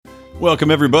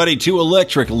Welcome, everybody, to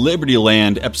Electric Liberty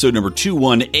Land, episode number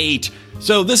 218.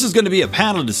 So this is going to be a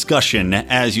panel discussion,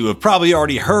 as you have probably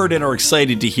already heard and are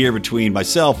excited to hear between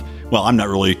myself. Well, I'm not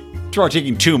really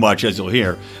taking too much, as you'll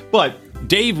hear, but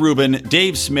Dave Rubin,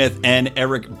 Dave Smith, and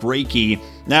Eric Brakey.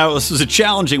 Now, this is a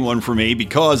challenging one for me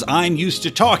because I'm used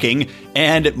to talking,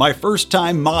 and my first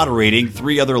time moderating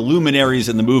three other luminaries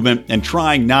in the movement and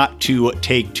trying not to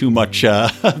take too much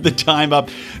of the time up,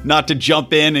 not to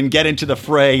jump in and get into the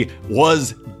fray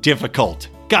was difficult.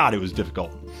 God, it was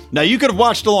difficult. Now, you could have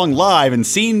watched along live and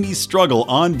seen me struggle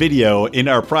on video in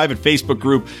our private Facebook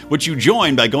group, which you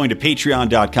join by going to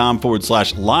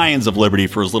patreon.com/Lions of Liberty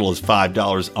for as little as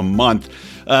 $5 a month.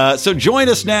 So join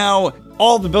us now.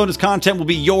 All the bonus content will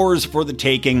be yours for the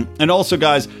taking. And also,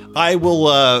 guys, I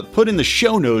will put in the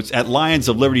show notes at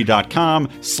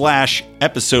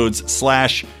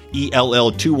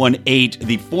lionsofliberty.com/episodes/ELL218,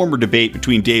 the former debate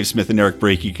between Dave Smith and Eric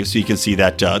Brakey, so you can see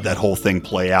that whole thing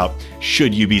play out,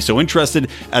 should you be so interested,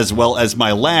 as well as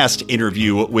my last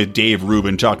interview with Dave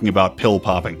Rubin talking about pill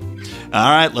popping. All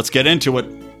right, let's get into it.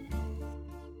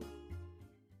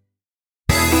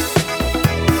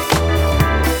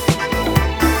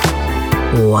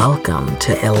 Welcome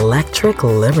to Electric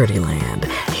Liberty Land,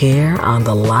 here on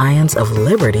the Lions of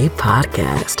Liberty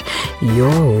podcast,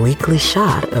 your weekly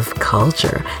shot of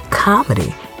culture,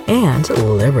 comedy, and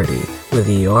liberty with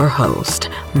your host,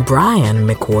 Brian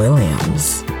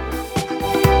McWilliams.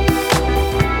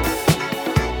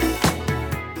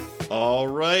 All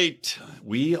right,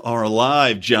 we are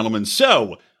live, gentlemen.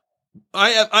 So, I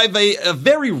have a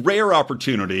very rare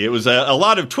opportunity. It was a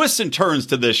lot of twists and turns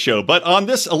to this show, but on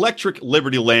this Electric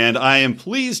Liberty Land, I am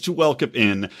pleased to welcome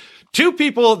in two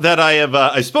people that I have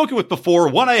I've spoken with before.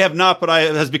 One I have not, but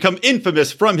has become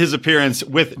infamous from his appearance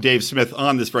with Dave Smith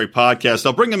on this very podcast.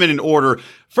 I'll bring them in order.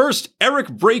 First, Eric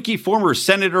Brakey, former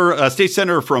senator, state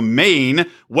senator from Maine.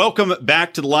 Welcome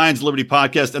back to the Lions of Liberty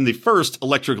podcast and the first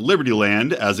Electric Liberty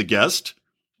Land as a guest.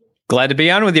 Glad to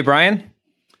be on with you, Brian.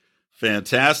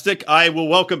 Fantastic. I will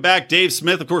welcome back Dave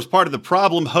Smith, of course, part of the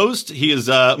Problem host. He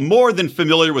is more than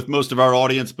familiar with most of our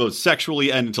audience, both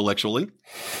sexually and intellectually.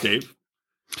 Dave.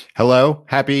 Hello.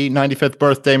 Happy 95th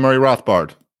birthday, Murray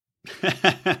Rothbard.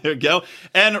 There we go.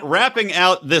 And wrapping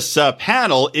out this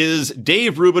panel is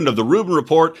Dave Rubin of the Rubin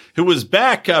Report, who was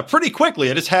back pretty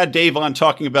quickly. I just had Dave on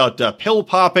talking about pill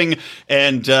popping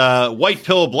and white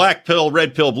pill, black pill,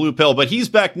 red pill, blue pill, but he's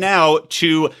back now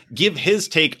to give his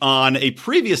take on a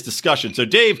previous discussion. So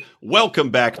Dave, welcome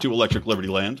back to Electric Liberty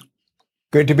Land.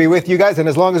 Good to be with you guys. And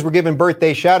as long as we're giving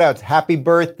birthday shout outs, happy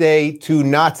birthday to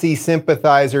Nazi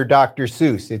sympathizer Dr.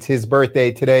 Seuss. It's his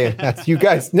birthday today. And as you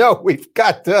guys know, we've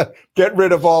got to get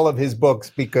rid of all of his books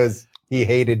because he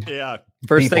hated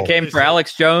First people. They came for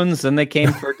Alex Jones, then they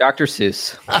came for Dr.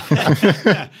 Seuss.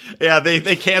 Yeah,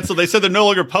 they canceled. They said they're no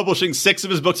longer publishing 6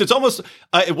 of his books. It's almost,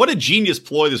 what a genius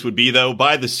ploy this would be, though,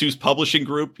 by the Seuss publishing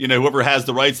group. You know, whoever has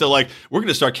the rights, they're like, we're going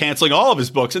to start canceling all of his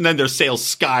books. And then their sales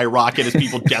skyrocket as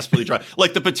people desperately try.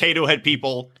 Like the Potato Head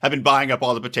people have been buying up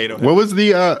all the Potato Head.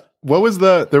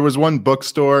 There was one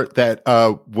bookstore that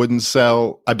wouldn't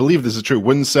sell, I believe this is true,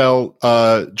 wouldn't sell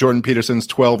Jordan Peterson's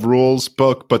 12 Rules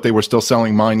book, but they were still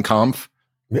selling Mein Kampf.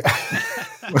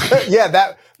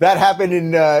 Yeah, that happened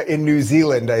in New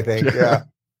Zealand, I think. Yeah.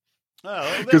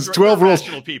 Because 12 Rules,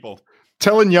 people.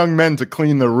 Telling young men to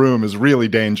clean their room is really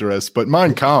dangerous, but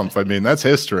Mein Kampf, I mean, that's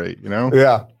history, you know?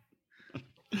 Yeah.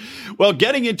 Well,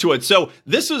 getting into it. So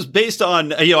this was based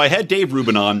on, I had Dave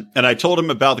Rubin on, and I told him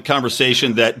about the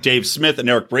conversation that Dave Smith and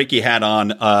Eric Brakey had on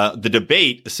the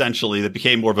debate, essentially, that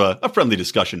became more of a friendly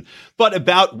discussion, but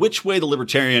about which way the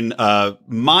libertarian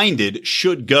minded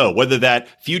should go, whether that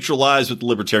future lies with the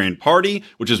Libertarian Party,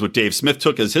 which is what Dave Smith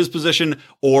took as his position,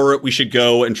 or we should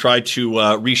go and try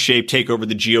to reshape, take over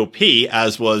the GOP,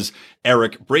 as was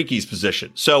Eric Brakey's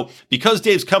position. So because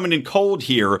Dave's coming in cold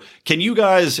here, can you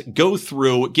guys go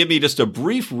through, give me just a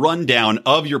brief rundown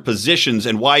of your positions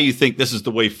and why you think this is the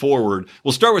way forward?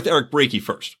 We'll start with Eric Brakey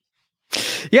first.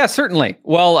 Yeah, certainly.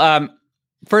 Well,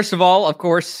 first of all, of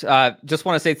course, just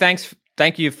want to say thank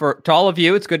you to all of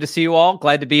you. It's good to see you all.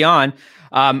 Glad to be on.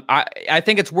 I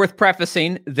think it's worth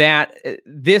prefacing that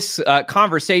this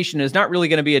conversation is not really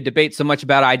going to be a debate so much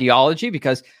about ideology,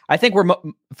 because I think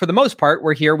for the most part,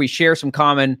 we share some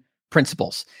common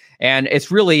principles. And it's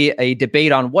really a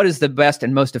debate on what is the best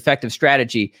and most effective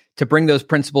strategy to bring those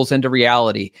principles into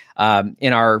reality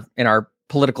in our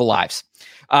political lives.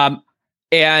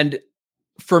 And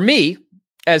for me,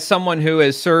 as someone who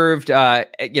has served,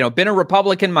 been a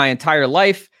Republican my entire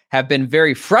life, have been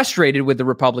very frustrated with the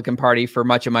Republican Party for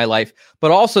much of my life,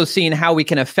 but also seeing how we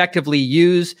can effectively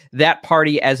use that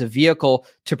party as a vehicle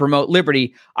to promote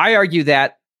liberty. I argue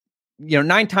that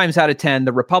 9 times out of 10,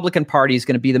 the Republican Party is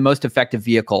going to be the most effective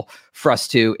vehicle for us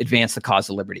to advance the cause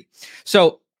of liberty.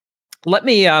 So let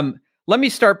me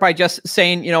start by just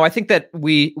saying, I think that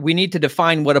we need to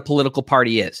define what a political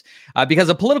party is, because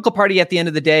a political party at the end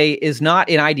of the day is not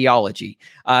an ideology.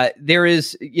 There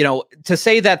is, to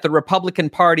say that the Republican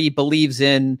Party believes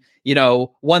in,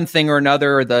 one thing or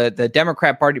another, or the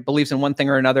Democrat Party believes in one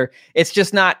thing or another, it's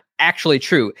just not actually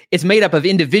true. It's made up of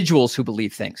individuals who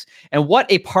believe things. And what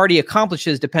a party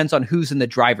accomplishes depends on who's in the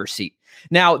driver's seat.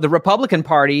 Now, the Republican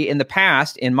Party in the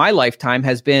past, in my lifetime,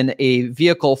 has been a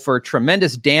vehicle for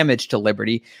tremendous damage to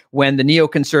liberty when the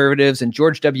neoconservatives and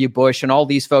George W. Bush and all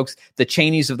these folks, the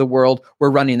Cheneys of the world,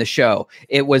 were running the show.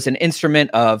 It was an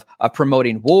instrument of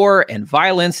promoting war and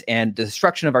violence and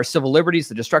destruction of our civil liberties,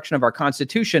 the destruction of our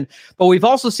Constitution. But we've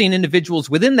also seen individuals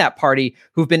within that party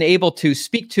who've been able to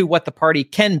speak to what the party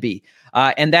can be.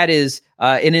 And that is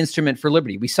an instrument for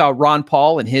liberty. We saw Ron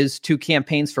Paul in his 2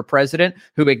 campaigns for president,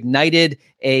 who ignited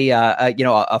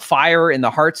a fire in the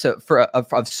hearts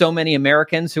of so many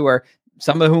Americans,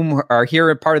 some of whom are here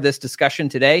as part of this discussion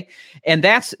today. And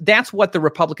that's what the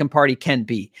Republican Party can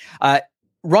be.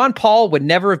 Ron Paul would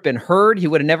never have been heard. He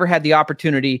would have never had the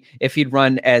opportunity if he'd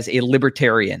run as a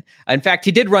libertarian. In fact,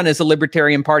 he did run as a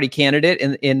Libertarian Party candidate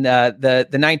in the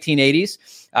 1980s.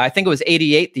 I think it was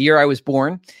 88, the year I was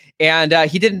born. And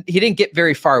he didn't get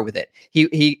very far with it.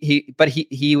 But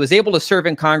he was able to serve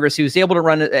in Congress. He was able to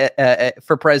run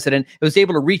for president. He was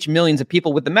able to reach millions of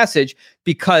people with the message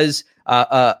because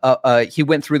he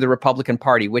went through the Republican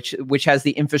Party, which has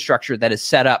the infrastructure that is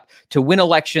set up to win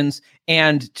elections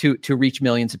and to reach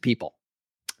millions of people.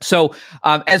 So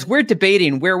as we're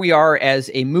debating where we are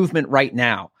as a movement right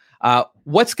now,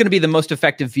 what's going to be the most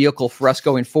effective vehicle for us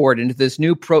going forward into this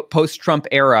new post-Trump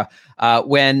era,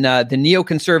 when the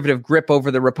neoconservative grip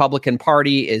over the Republican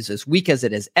Party is as weak as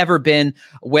it has ever been,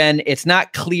 when it's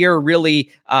not clear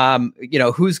really,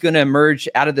 who's going to emerge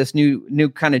out of this new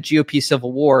kind of GOP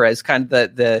civil war as kind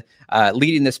of the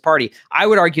leading this party. I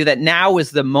would argue that now is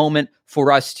the moment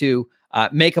for us to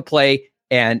make a play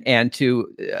and to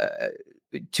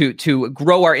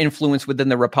grow our influence within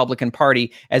the Republican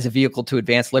Party as a vehicle to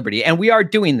advance liberty. And we are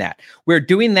doing that. We're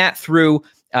doing that through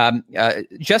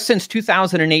just since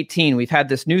 2018, we've had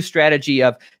this new strategy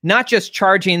of not just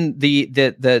charging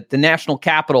the national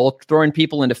capital, throwing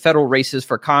people into federal races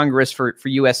for Congress, for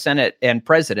U.S. Senate and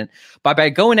president, but by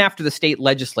going after the state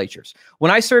legislatures. When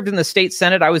I served in the state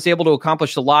Senate, I was able to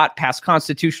accomplish a lot, pass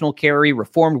constitutional carry,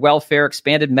 reformed welfare,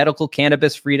 expanded medical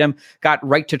cannabis freedom, got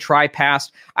right to try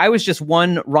passed. I was just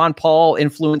one Ron Paul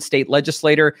influenced state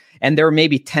legislator, and there were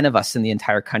maybe 10 of us in the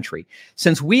entire country.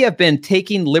 Since we have been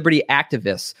taking liberty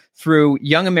activists through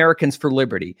Young Americans for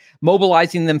Liberty,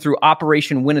 mobilizing them through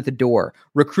Operation Win at the Door,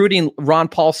 recruiting Ron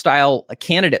Paul style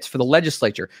candidates for the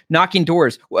legislature, knocking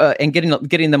doors and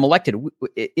getting them elected.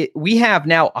 We have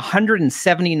now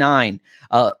 179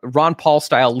 Ron Paul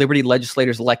style liberty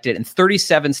legislators elected in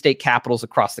 37 state capitals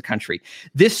across the country.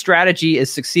 This strategy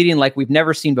is succeeding like we've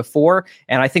never seen before,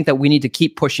 and I think that we need to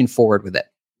keep pushing forward with it.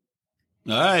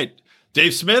 All right,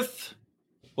 Dave Smith,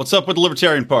 what's up with the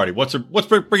Libertarian Party? What's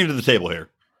bringing to the table here?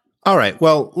 All right.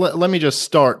 Well, let me just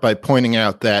start by pointing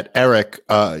out that Eric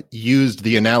used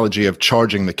the analogy of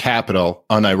charging the Capitol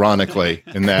unironically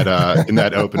in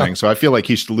that opening. So I feel like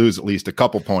he should lose at least a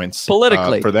couple points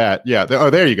politically for that. Yeah.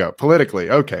 There you go.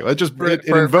 Politically. Okay. Let's just it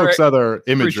invokes other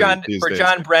imagery for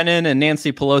John Brennan and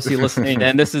Nancy Pelosi listening,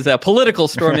 and this is a political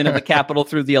storming of the Capitol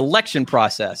through the election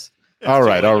process. All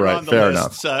right. Fair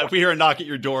enough. If we hear a knock at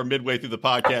your door midway through the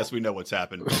podcast, we know what's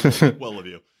happened. Well of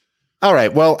you. All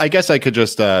right. Well, I guess I could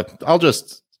just I'll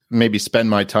just maybe spend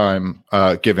my time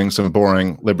giving some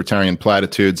boring libertarian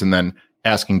platitudes and then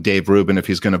asking Dave Rubin if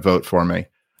he's going to vote for me.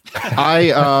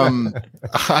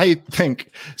 I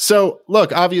think so.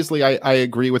 Look, obviously, I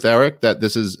agree with Eric that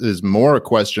this is more a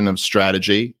question of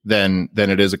strategy than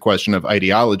it is a question of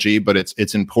ideology. But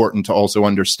it's important to also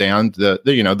understand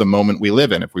the moment we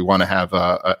live in if we want to have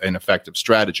an effective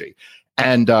strategy.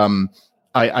 And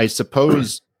I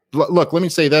suppose, look, let me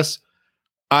say this.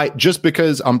 Just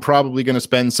because I'm probably going to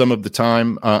spend some of the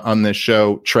time on this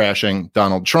show trashing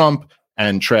Donald Trump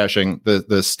and trashing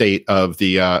the state of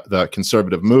the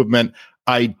conservative movement,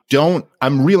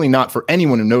 I'm really not, for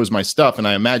anyone who knows my stuff, and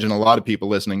I imagine a lot of people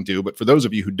listening do, but for those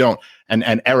of you who don't,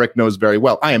 and Eric knows very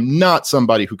well, I am not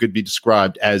somebody who could be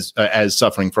described as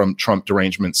suffering from Trump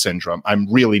derangement syndrome.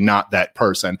 I'm really not that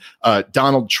person.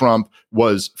 Donald Trump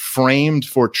was framed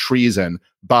for treason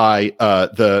by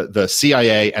the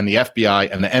CIA and the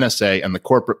FBI and the NSA and the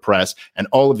corporate press and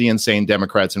all of the insane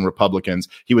Democrats and Republicans.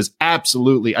 He was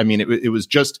absolutely, I mean, it was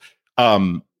just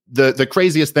the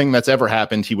craziest thing that's ever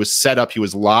happened. He was set up, he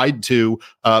was lied to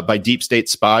by deep state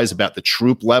spies about the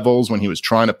troop levels when he was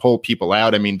trying to pull people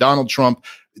out. I mean, Donald Trump,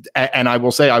 and I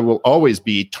will say I will always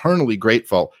be eternally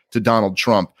grateful to Donald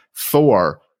Trump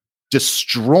for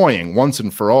destroying once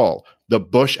and for all the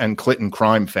Bush and Clinton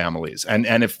crime families. And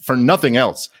if for nothing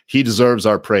else, he deserves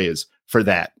our praise for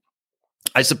that.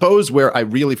 I suppose where I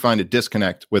really find a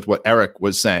disconnect with what Eric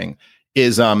was saying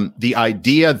is the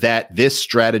idea that this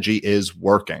strategy is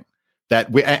working.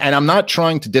 And I'm not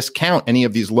trying to discount any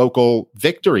of these local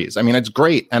victories. I mean, it's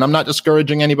great. And I'm not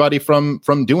discouraging anybody from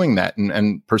doing that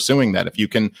and pursuing that. If you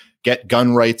can get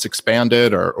gun rights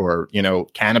expanded or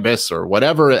cannabis or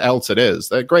whatever else it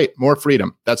is, great, more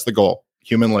freedom. That's the goal,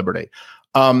 human liberty.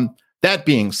 That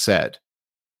being said,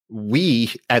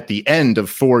 we, at the end of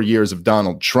 4 years of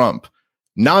Donald Trump,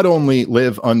 not only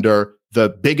live under the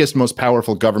biggest, most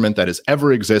powerful government that has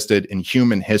ever existed in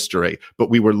human history, but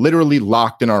we were literally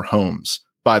locked in our homes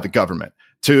by the government.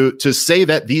 To say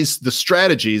that the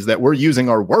strategies that we're using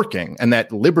are working and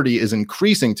that liberty is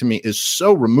increasing, to me, is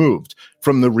so removed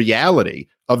from the reality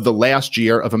of the last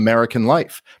year of American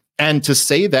life. And to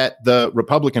say that the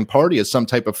Republican Party is some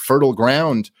type of fertile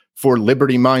ground for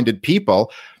liberty-minded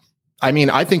people, I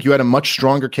mean, I think you had a much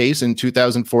stronger case in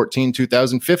 2014,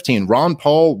 2015. Ron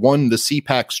Paul won the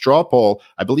CPAC straw poll,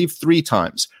 I believe, 3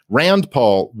 times. Rand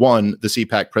Paul won the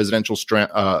CPAC presidential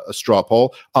straw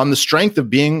poll on the strength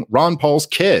of being Ron Paul's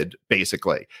kid,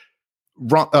 basically.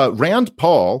 Rand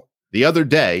Paul, the other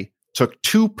day, took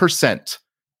 2%,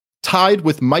 tied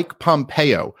with Mike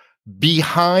Pompeo,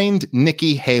 behind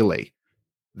Nikki Haley.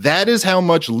 That is how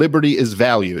much liberty is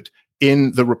valued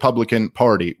in the Republican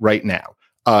Party right now.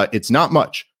 It's not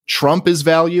much. Trump is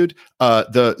valued.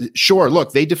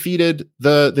 Look, they defeated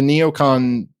the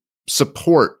neocon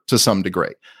support to some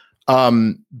degree.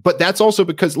 But that's also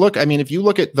because, look, I mean, if you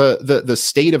look at the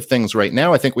state of things right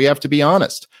now, I think we have to be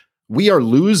honest. We are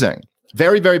losing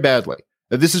very, very badly.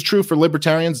 This is true for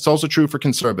libertarians. It's also true for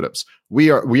conservatives. We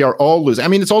are all losing. I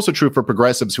mean, it's also true for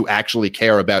progressives who actually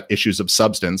care about issues of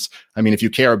substance. I mean, if you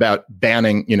care about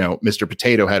banning, Mr.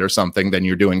 Potato Head or something, then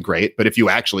you're doing great. But if you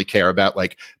actually care about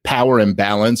like power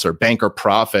imbalance or banker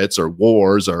profits or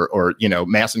wars or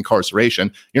mass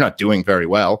incarceration, you're not doing very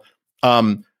well.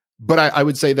 But I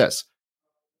would say this.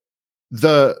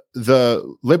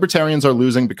 The libertarians are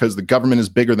losing because the government is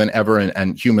bigger than ever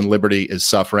and human liberty is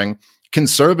suffering.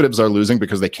 Conservatives are losing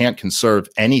because they can't conserve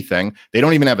anything. They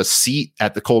don't even have a seat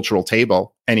at the cultural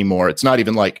table anymore. It's not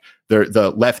even like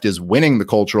the left is winning the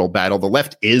cultural battle. The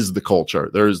left is the culture.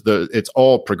 It's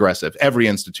all progressive. Every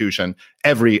institution,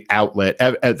 every outlet,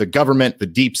 the government, the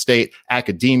deep state,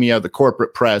 academia, the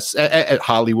corporate press, at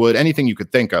Hollywood, anything you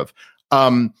could think of.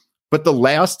 But the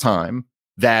last time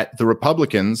that the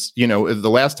Republicans, the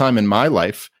last time in my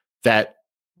life that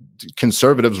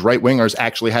conservatives, right-wingers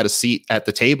actually had a seat at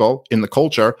the table in the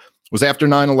culture was after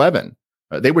 9/11.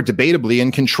 They were debatably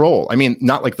in control. I mean,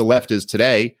 not like the left is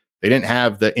today. They didn't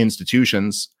have the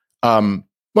institutions. They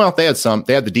had some.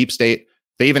 They had the deep state.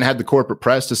 They even had the corporate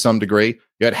press to some degree.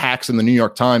 You had hacks in the New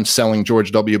York Times selling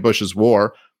George W. Bush's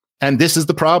war. And this is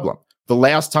the problem. The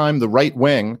last time the right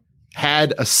wing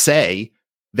had a say,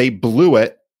 they blew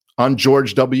it on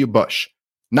George W. Bush.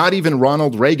 Not even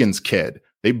Ronald Reagan's kid.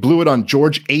 They blew it on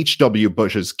George H.W.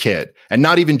 Bush's kid, and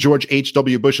not even George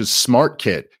H.W. Bush's smart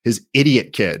kid, his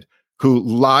idiot kid, who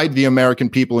lied the American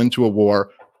people into a war,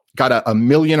 got a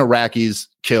million Iraqis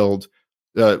killed,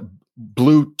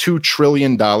 blew $2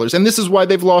 trillion. And this is why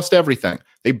they've lost everything.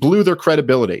 They blew their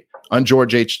credibility on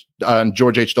George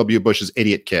H.W. Bush's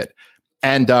idiot kid.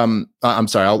 And I'm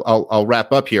sorry, I'll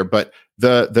wrap up here. But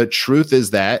the truth is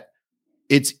that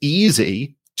it's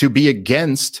easy to be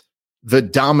against the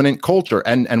dominant culture.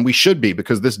 And we should be,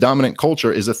 because this dominant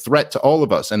culture is a threat to all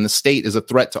of us, and the state is a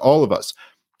threat to all of us.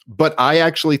 But I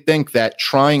actually think that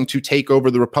trying to take over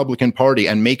the Republican Party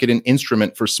and make it an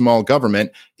instrument for small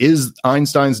government is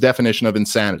Einstein's definition of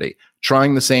insanity,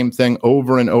 trying the same thing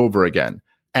over and over again.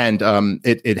 And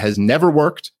it has never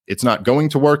worked. It's not going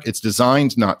to work. It's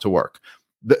designed not to work.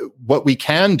 What we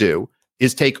can do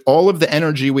is take all of the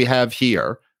energy we have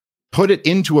here, put it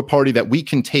into a party that we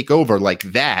can take over like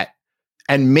that,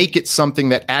 and make it something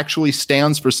that actually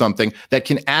stands for something that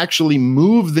can actually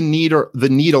move the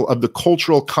needle of the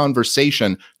cultural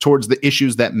conversation towards the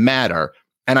issues that matter.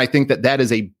 And I think that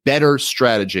is a better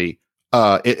strategy,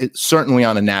 certainly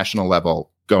on a national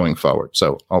level going forward.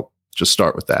 So I'll just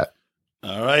start with that.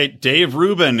 All right, Dave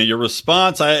Rubin, your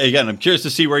response. I'm curious to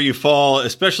see where you fall,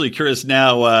 especially curious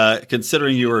now,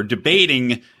 considering you are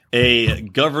debating a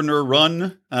governor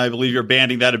run. I believe you're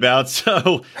banding that about.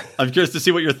 So I'm curious to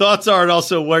see what your thoughts are and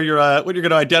also what you're going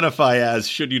to identify as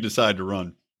should you decide to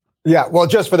run. Yeah, well,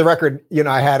 just for the record,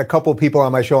 I had a couple people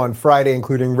on my show on Friday,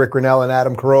 including Rick Grinnell and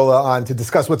Adam Carolla, on to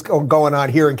discuss what's going on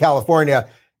here in California.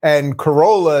 And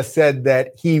Carolla said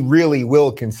that he really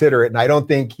will consider it. And I don't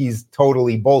think he's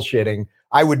totally bullshitting.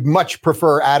 I would much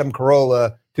prefer Adam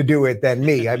Carolla to do it than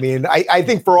me. I mean, I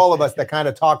think for all of us that kind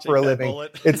of talk for a living,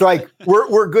 it's like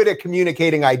we're good at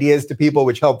communicating ideas to people,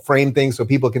 which help frame things so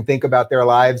people can think about their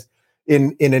lives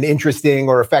in an interesting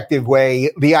or effective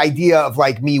way. The idea of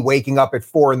like me waking up at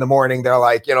 4 a.m, they're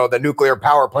like, the nuclear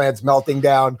power plant's melting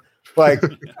down. Like,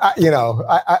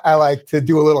 I like to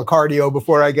do a little cardio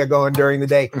before I get going during the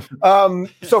day.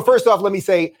 So first off, let me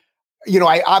say,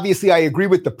 I agree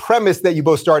with the premise that you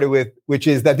both started with, which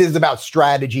is that this is about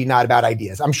strategy, not about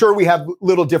ideas. I'm sure we have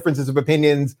little differences of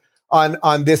opinions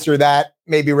on this or that,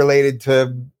 maybe related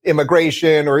to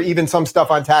immigration or even some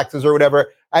stuff on taxes or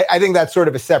whatever. I think that's sort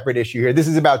of a separate issue here. This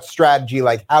is about strategy,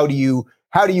 like how do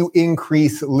you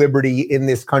increase liberty in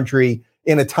this country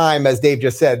in a time, as Dave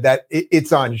just said, that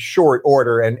it's on short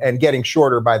order and getting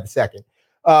shorter by the second.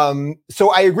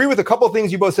 So I agree with a couple of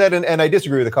things you both said, and I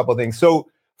disagree with a couple of things. So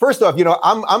first off,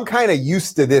 I'm kind of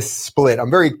used to this split.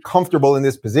 I'm very comfortable in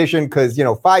this position because,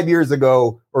 5 years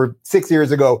ago or 6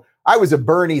 years ago, I was a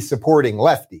Bernie supporting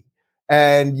lefty.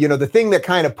 And, the thing that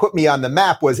kind of put me on the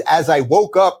map was as I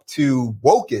woke up to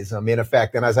wokeism, in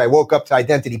effect, and as I woke up to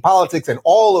identity politics and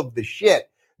all of the shit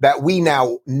that we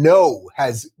now know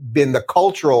has been the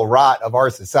cultural rot of our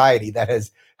society that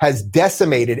has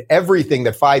decimated everything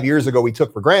that 5 years ago we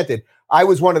took for granted. I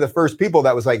was one of the first people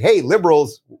that was like, hey,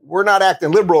 liberals, we're not acting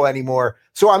liberal anymore.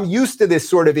 So I'm used to this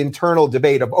sort of internal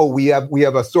debate of, we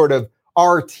have a sort of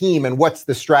our team and what's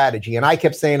the strategy. And I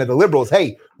kept saying to the liberals,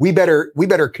 hey, we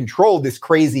better control this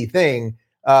crazy thing.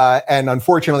 And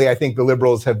unfortunately, I think the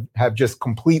liberals have just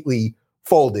completely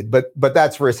folded, but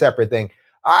that's for a separate thing.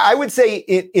 I would say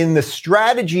in the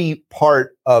strategy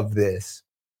part of this,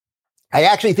 I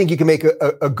actually think you can make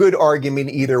a good argument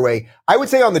either way. I would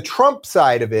say on the Trump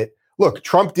side of it, look,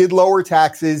 Trump did lower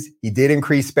taxes. He did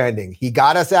increase spending. He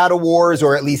got us out of wars,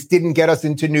 or at least didn't get us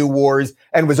into new wars,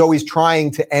 and was always trying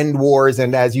to end wars.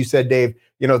 And as you said, Dave,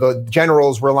 the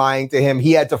generals were lying to him.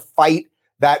 He had to fight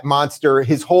that monster.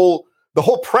 The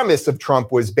whole premise of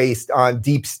Trump was based on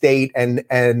deep state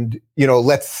and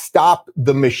let's stop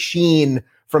the machine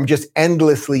from just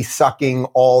endlessly sucking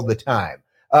all the time.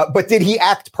 But did he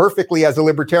act perfectly as a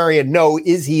libertarian? No.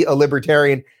 Is he a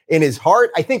libertarian in his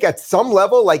heart? I think at some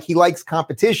level, like he likes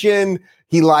competition.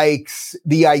 He likes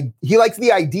the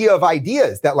idea of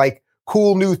ideas that like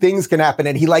cool new things can happen.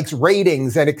 And he likes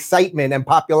ratings and excitement and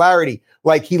popularity.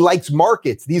 Like he likes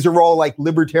markets. These are all like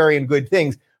libertarian good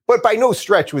things. But by no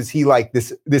stretch was he like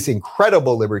this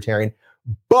incredible libertarian.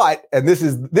 But, and this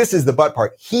is the but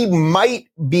part, he might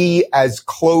be as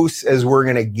close as we're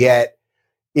going to get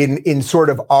in sort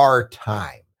of our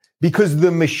time, because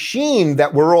the machine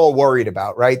that we're all worried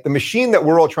about, right? The machine that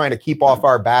we're all trying to keep off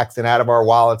our backs and out of our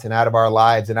wallets and out of our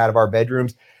lives and out of our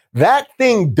bedrooms, that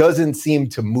thing doesn't seem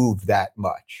to move that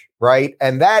much, right?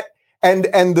 And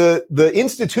the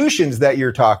institutions that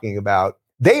you're talking about,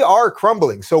 they are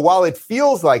crumbling. So while it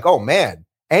feels like, oh man,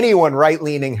 anyone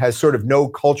right-leaning has sort of no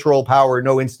cultural power,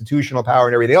 no institutional power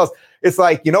and everything else, it's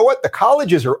like, you know what? The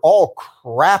colleges are all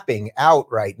crapping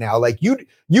out right now. Like you'd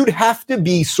have to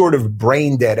be sort of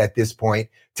brain dead at this point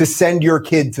to send your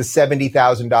kid to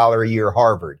 $70,000 a year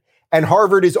Harvard. And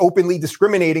Harvard is openly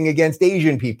discriminating against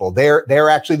Asian people. They're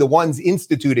actually the ones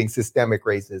instituting systemic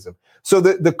racism. So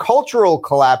the cultural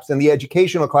collapse and the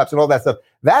educational collapse and all that stuff,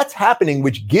 that's happening,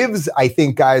 which gives, I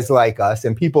think, guys like us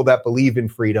and people that believe in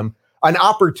freedom an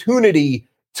opportunity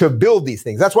to build these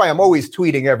things. That's why I'm always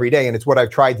tweeting every day. And it's what I've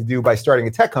tried to do by starting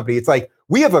a tech company. It's like,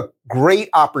 we have a great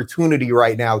opportunity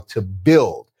right now to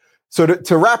build. So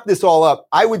to wrap this all up,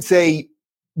 I would say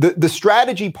the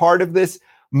strategy part of this,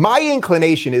 my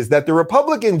inclination is that the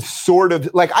Republicans sort of,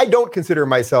 like, I don't consider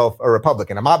myself a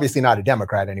Republican. I'm obviously not a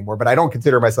Democrat anymore, but I don't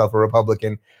consider myself a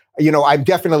Republican. I'm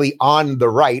definitely on the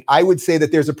right. I would say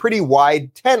that there's a pretty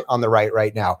wide tent on the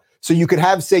right now. So you could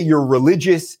have, say, your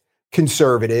religious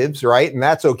conservatives, right? And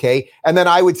that's okay. And then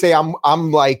I would say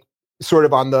I'm like sort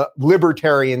of on the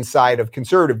libertarian side of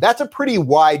conservative. That's a pretty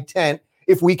wide tent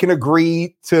if we can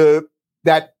agree to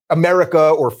that America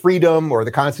or freedom or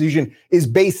the Constitution is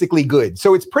basically good.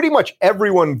 So it's pretty much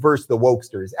everyone versus the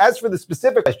wokesters. As for the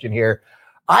specific question here,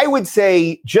 I would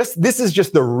say this is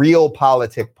just the real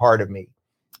politic part of me,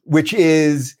 which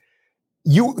is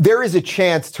there is a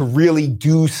chance to really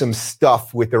do some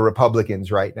stuff with the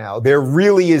Republicans right now. There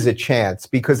really is a chance,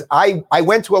 because I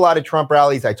went to a lot of Trump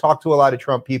rallies. I talked to a lot of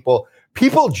Trump people.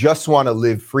 People just want to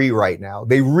live free right now.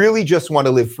 They really just want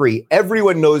to live free.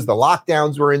 Everyone knows the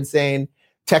lockdowns were insane.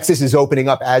 Texas is opening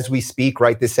up as we speak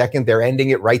right this second. They're ending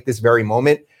it right this very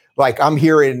moment. Like, I'm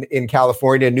here in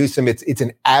California, Newsom, it's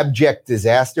an abject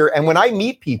disaster. And when I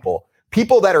meet people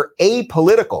that are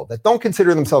apolitical, that don't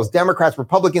consider themselves Democrats,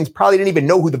 Republicans, probably didn't even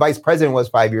know who the vice president was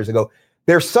 5 years ago,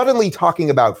 they're suddenly talking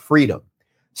about freedom.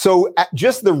 So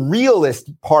just the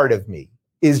realist part of me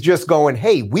is just going,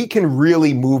 hey, we can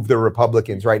really move the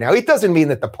Republicans right now. It doesn't mean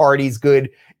that the party's good.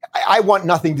 I want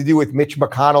nothing to do with Mitch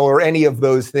McConnell or any of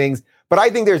those things, but I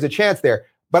think there's a chance there.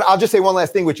 But I'll just say one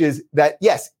last thing, which is that,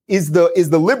 yes, is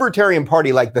the Libertarian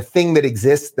Party, like the thing that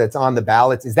exists that's on the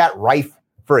ballots, is that rife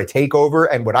for a takeover?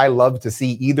 And would I love to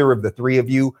see either of the three of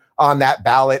you on that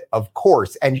ballot? Of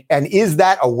course. And is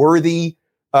that a worthy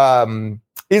exploration?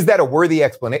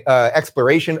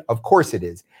 Of course it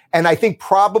is. And I think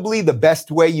probably the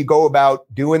best way you go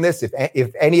about doing this,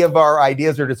 if any of our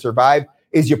ideas are to survive,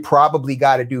 is you probably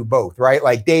got to do both, right?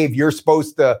 Like, Dave, you're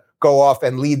supposed to go off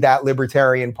and lead that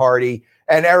Libertarian Party.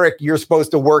 And Eric, you're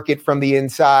supposed to work it from the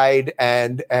inside.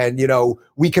 And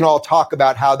we can all talk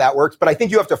about how that works. But I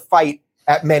think you have to fight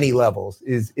at many levels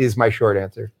is my short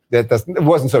answer. It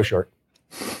wasn't so short.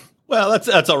 Well,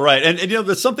 that's all right. And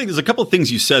there's a couple of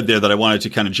things you said there that I wanted to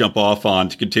kind of jump off on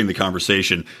to continue the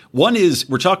conversation. One is,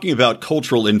 we're talking about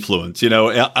cultural influence.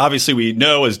 Obviously we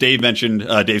know, as Dave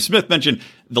Smith mentioned,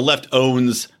 the left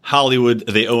owns Hollywood.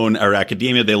 They own our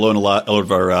academia. They own a lot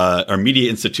of our media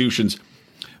institutions.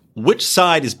 Which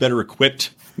side is better equipped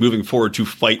moving forward to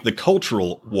fight the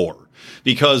cultural war?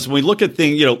 Because when we look at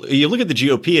things, you look at the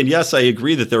GOP, and yes, I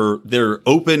agree that they're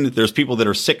open. There's people that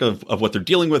are sick of what they're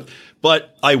dealing with.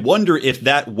 But I wonder if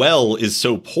that well is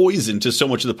so poisoned to so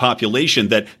much of the population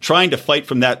that trying to fight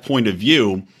from that point of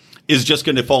view is just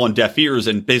going to fall on deaf ears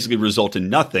and basically result in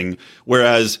nothing.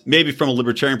 Whereas maybe from a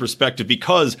libertarian perspective,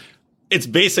 because it's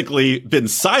basically been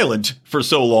silent for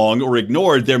so long or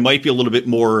ignored, there might be a little bit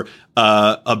more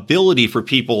ability for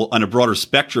people on a broader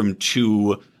spectrum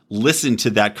to listen to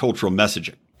that cultural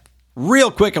messaging. Real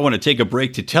quick, I want to take a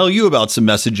break to tell you about some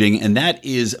messaging, and that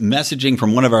is messaging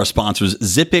from one of our sponsors,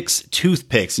 Zippix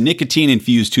Toothpicks,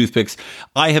 nicotine-infused toothpicks.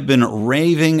 I have been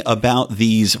raving about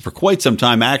these for quite some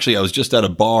time. Actually, I was just at a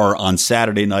bar on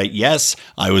Saturday night. Yes,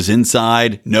 I was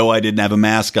inside. No, I didn't have a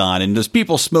mask on. And there's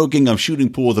people smoking. I'm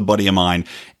shooting pool with a buddy of mine.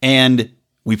 And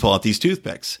we pull out these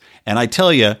toothpicks. And I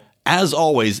tell you, as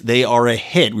always, they are a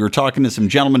hit. We were talking to some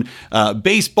gentlemen,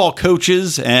 baseball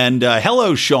coaches, and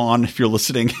hello, Sean, if you're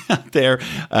listening out there.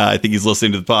 I think he's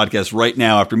listening to the podcast right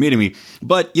now after meeting me.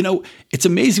 But, it's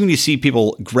amazing when you see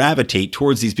people gravitate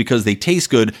towards these because they taste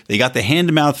good, they got the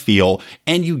hand-to-mouth feel,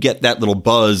 and you get that little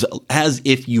buzz as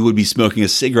if you would be smoking a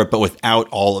cigarette, but without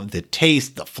all of the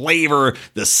taste, the flavor,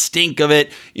 the stink of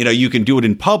it. You can do it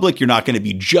in public. You're not going to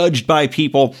be judged by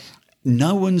people.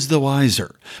 No one's the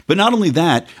wiser. But not only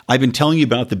that, I've been telling you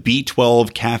about the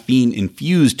B12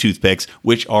 caffeine-infused toothpicks,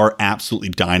 which are absolutely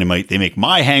dynamite. They make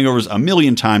my hangovers a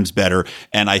million times better,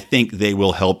 and I think they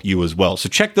will help you as well. So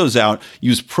check those out.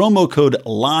 Use promo code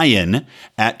LION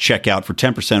at checkout for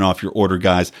 10% off your order,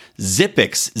 guys.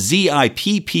 Zippix,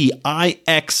 Zippix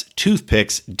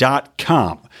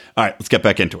toothpicks.com. All right, let's get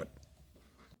back into it.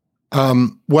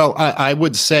 Well, I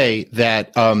would say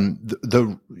that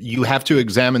you have to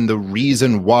examine the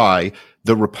reason why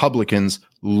the Republicans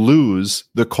lose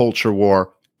the culture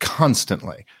war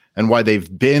constantly and why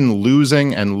they've been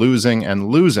losing and losing and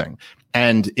losing.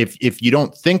 And if you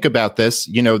don't think about this,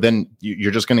 then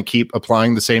you're just going to keep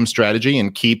applying the same strategy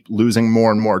and keep losing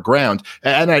more and more ground.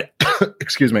 And I,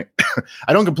 excuse me,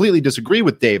 I don't completely disagree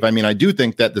with Dave. I mean, I do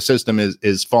think that the system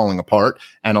is falling apart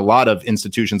and a lot of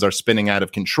institutions are spinning out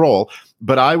of control.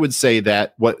 But I would say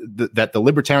that that the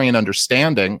libertarian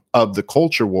understanding of the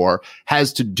culture war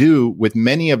has to do with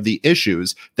many of the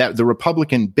issues that the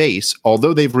Republican base,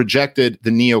 although they've rejected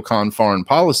the neocon foreign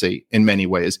policy in many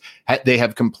ways, they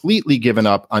have completely given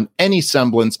up on any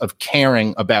semblance of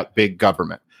caring about big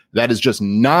government. That is just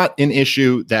not an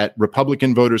issue that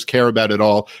Republican voters care about at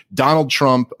all. Donald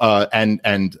Trump and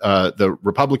the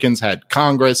Republicans had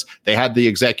Congress. They had the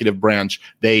executive branch.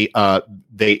 They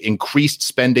increased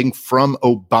spending from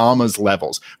Obama's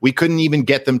levels. We couldn't even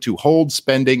get them to hold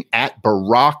spending at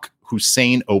Barack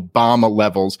Hussein Obama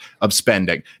levels of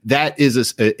spending. That is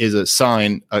a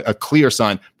sign, a clear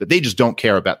sign that they just don't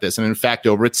care about this. And in fact,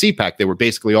 over at CPAC, they were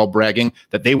basically all bragging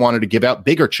that they wanted to give out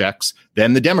bigger checks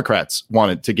than the Democrats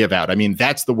wanted to give out. I mean,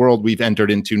 that's the world we've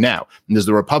entered into now. And as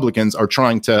the Republicans are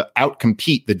trying to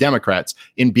outcompete the Democrats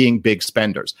in being big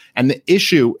spenders. And the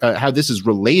issue, how this is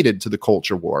related to the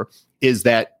culture war, is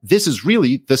that this is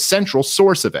really the central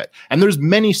source of it. And there's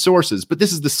many sources, but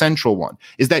this is the central one,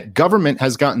 is that government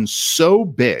has gotten so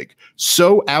big,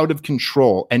 so out of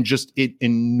control, and just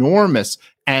enormous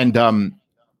and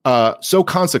so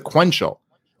consequential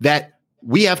that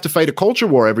we have to fight a culture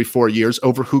war every 4 years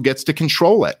over who gets to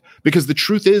control it. Because the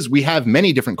truth is, we have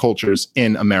many different cultures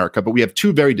in America, but we have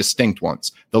two very distinct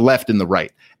ones, the left and the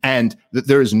right. And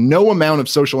there is no amount of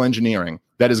social engineering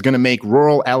that is going to make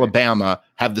rural Alabama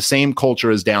have the same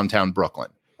culture as downtown Brooklyn.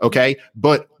 Okay.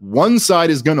 But one side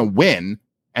is going to win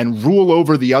and rule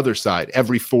over the other side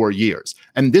every 4 years.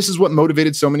 And this is what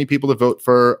motivated so many people to vote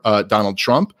for Donald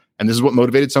Trump. And this is what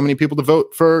motivated so many people to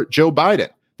vote for Joe Biden,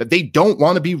 that they don't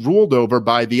want to be ruled over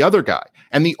by the other guy.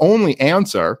 And the only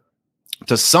answer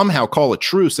to somehow call a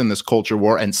truce in this culture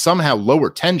war and somehow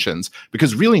lower tensions,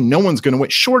 because really no one's going to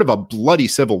win, short of a bloody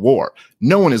civil war,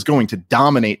 no one is going to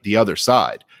dominate the other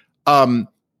side.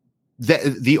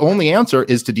 The only answer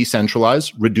is to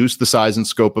decentralize, reduce the size and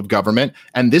scope of government.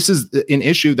 And this is an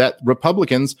issue that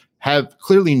Republicans have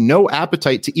clearly no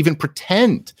appetite to even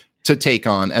pretend to take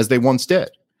on as they once did.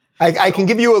 I can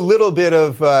give you a little bit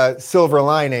of silver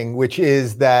lining, which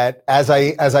is that as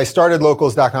I started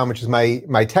Locals.com, which is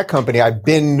my tech company, I've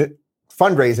been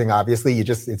fundraising. Obviously,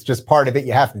 it's just part of it.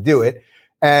 You have to do it,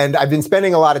 and I've been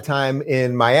spending a lot of time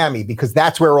in Miami because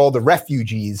that's where all the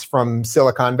refugees from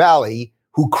Silicon Valley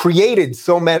who created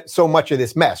so much of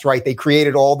this mess, right? They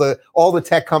created all the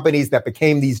tech companies that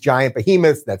became these giant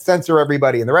behemoths that censor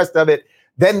everybody and the rest of it.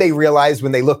 Then they realized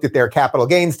when they looked at their capital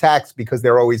gains tax, because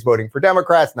they're always voting for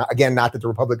Democrats, not that the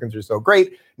Republicans are so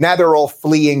great. Now they're all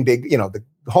fleeing the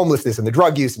homelessness and the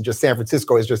drug use, and just San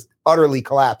Francisco has just utterly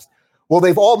collapsed. Well,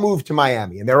 they've all moved to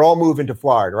Miami and they're all moving to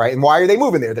Florida, right? And why are they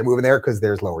moving there? They're moving there because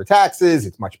there's lower taxes.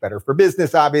 It's much better for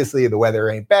business, obviously. The weather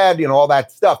ain't bad, all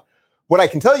that stuff. What I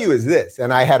can tell you is this,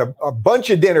 and I had a bunch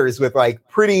of dinners with like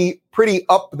pretty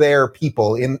up there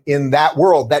people in that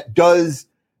world that does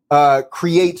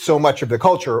create so much of the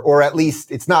culture, or at least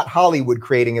it's not Hollywood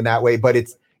creating in that way, but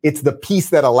it's the piece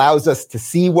that allows us to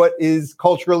see what is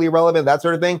culturally relevant, that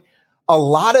sort of thing. A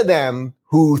lot of them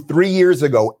who 3 years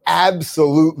ago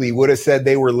absolutely would have said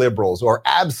they were liberals or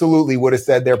absolutely would have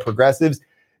said they're progressives,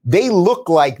 they look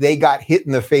like they got hit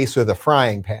in the face with a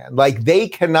frying pan. Like they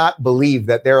cannot believe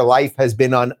that their life has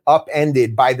been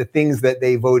upended by the things that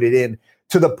they voted in,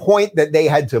 to the point that they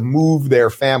had to move their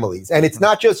families. And it's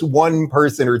not just one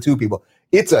person or two people.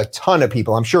 It's a ton of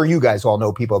people. I'm sure you guys all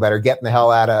know people that are getting the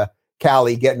hell out of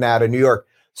Cali, getting out of New York.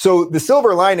 So the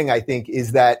silver lining, I think,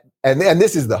 is that, and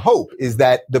this is the hope, is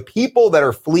that the people that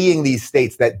are fleeing these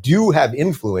states that do have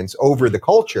influence over the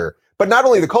culture, but not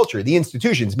only the culture, the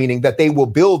institutions, meaning that they will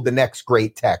build the next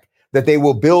great tech, that they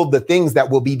will build the things that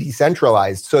will be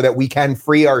decentralized so that we can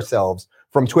free ourselves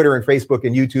from Twitter and Facebook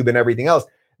and YouTube and everything else.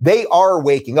 They are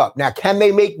waking up. Now, can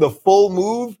they make the full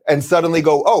move and suddenly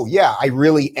go, oh, yeah, I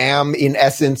really am, in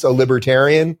essence, a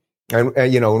libertarian? And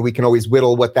we can always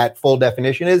whittle what that full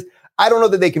definition is. I don't know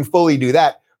that they can fully do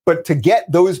that. But to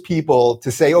get those people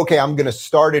to say, okay, I'm going to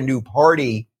start a new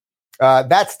party,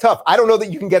 that's tough. I don't know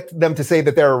that you can get them to say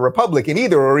that they're a Republican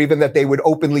either, or even that they would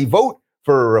openly vote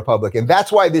for a Republican.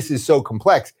 That's why this is so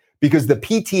complex, because the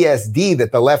PTSD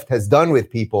that the left has done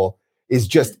with people is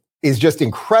just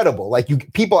incredible. Like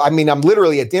I'm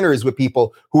literally at dinners with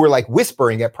people who are like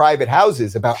whispering at private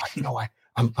houses about,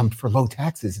 I'm for low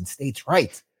taxes and states'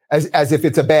 rights, as if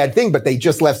it's a bad thing, but they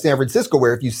just left San Francisco,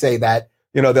 where if you say that,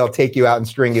 they'll take you out and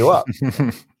string you up.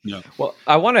 Yeah. Well,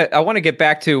 I want to get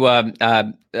back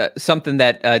to something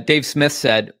that Dave Smith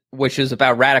said, which is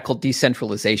about radical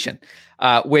decentralization,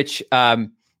 which to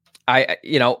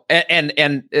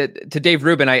Dave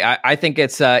Rubin, I think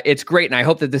it's great, and I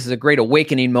hope that this is a great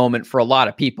awakening moment for a lot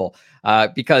of people.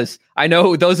 because I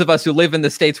know those of us who live in the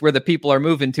states where the people are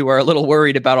moving to are a little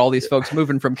worried about all these folks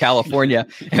moving from California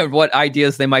and what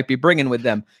ideas they might be bringing with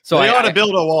them. So they ought to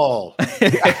build a wall.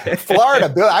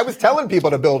 Florida, I was telling people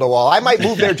to build a wall. I might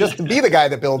move there just to be the guy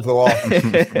that builds the wall.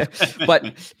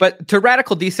 But to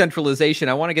radical decentralization,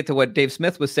 I want to get to what Dave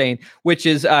Smith was saying, which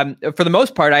is, for the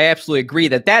most part, I absolutely agree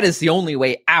that is the only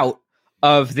way out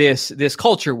of this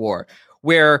culture war,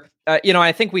 where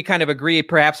I think we kind of agree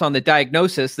perhaps on the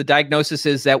diagnosis. The diagnosis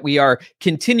is that we are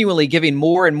continually giving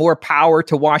more and more power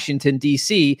to Washington,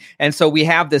 D.C. And so we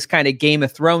have this kind of Game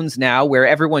of Thrones now where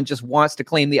everyone just wants to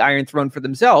claim the Iron Throne for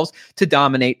themselves to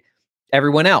dominate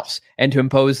everyone else and to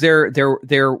impose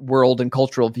their world and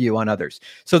cultural view on others.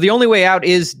 So the only way out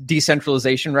is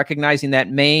decentralization, recognizing that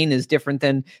Maine is different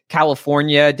than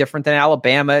California, different than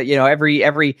Alabama.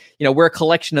 Every we're a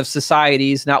collection of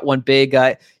societies, not one big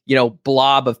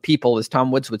blob of people, as Tom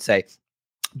Woods would say.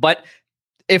 But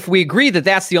if we agree that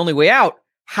that's the only way out,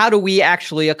 how do we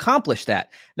actually accomplish that?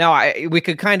 Now, we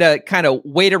could kind of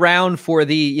wait around for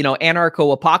the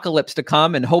anarcho-apocalypse to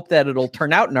come and hope that it'll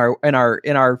turn out in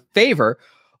our favor,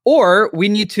 or we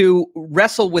need to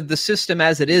wrestle with the system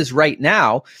as it is right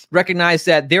now, recognize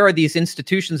that there are these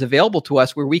institutions available to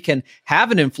us where we can have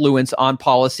an influence on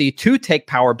policy to take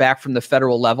power back from the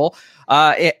federal level.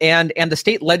 And the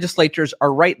state legislatures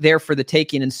are right there for the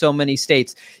taking in so many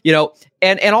states,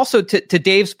 and also to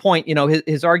Dave's point,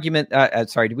 his argument,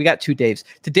 we got two Daves,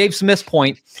 to Dave Smith's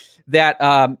point that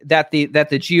the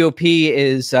GOP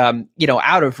is,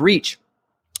 out of reach.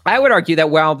 I would argue that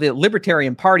while the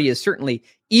Libertarian Party is certainly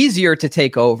easier to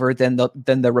take over than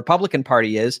the Republican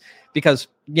Party is, because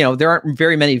there aren't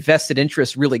very many vested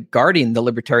interests really guarding the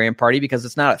Libertarian Party because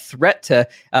it's not a threat to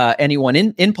anyone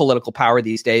in political power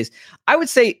these days. I would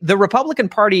say the Republican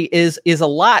Party is a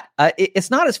lot. It's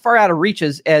not as far out of reach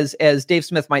as Dave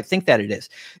Smith might think that it is.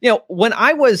 When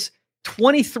I was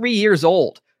 23 years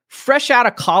old, fresh out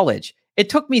of college, it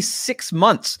took me 6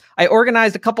 months. I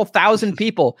organized a couple thousand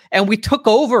people and we took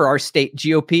over our state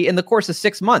GOP in the course of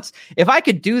 6 months. If I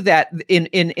could do that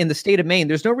in the state of Maine,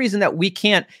 there's no reason that we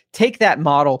can't take that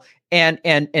model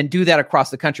and do that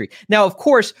across the country. Now, of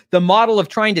course, the model of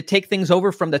trying to take things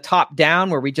over from the top down,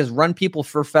 where we just run people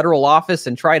for federal office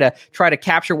and try to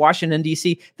capture Washington,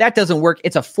 D.C., that doesn't work.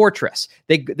 It's a fortress.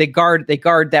 They guard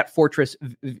that fortress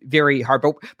very hard.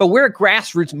 But we're a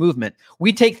grassroots movement.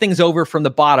 We take things over from the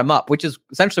bottom up, which is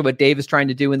essentially what Dave is trying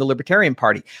to do in the Libertarian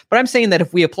Party. But I'm saying that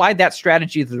if we applied that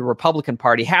strategy to the Republican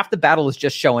Party, half the battle is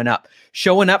just showing up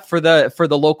for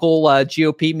the local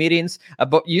GOP meetings.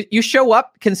 But you show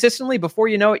up consistently, before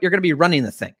you know it, you're going to be running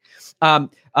the thing. And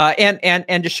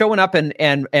just showing up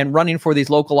and running for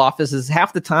these local offices.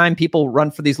 Half the time people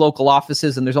run for these local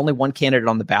offices and there's only one candidate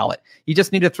on the ballot. You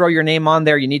just need to throw your name on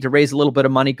there. You need to raise a little bit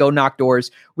of money, go knock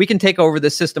doors. We can take over the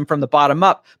system from the bottom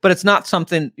up, but it's not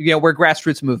something, we're a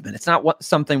grassroots movement. It's not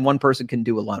something one person can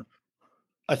do alone.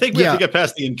 I think we have to get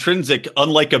past the intrinsic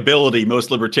unlikability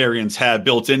most libertarians have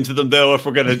built into them, though, if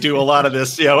we're going to do a lot of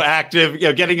this, active,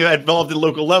 getting involved in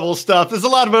local level stuff. There's a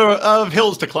lot of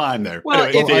hills to climb there. Well,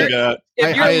 anyway,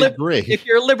 I agree. If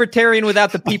you're a libertarian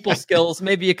without the people skills,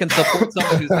 maybe you can support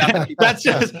someone who's got the people. That's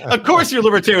just, of course, you're a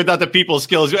libertarian without the people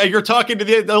skills. You're talking to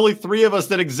the only three of us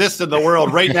that exist in the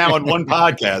world right now on one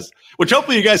podcast, which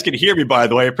hopefully you guys can hear me, by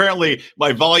the way. Apparently,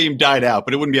 my volume died out,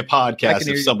 but it wouldn't be a podcast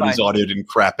if somebody's audio didn't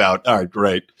crap out. All right,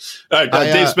 great. All right,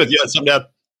 Dave Smith, you had something to add?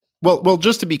 Well,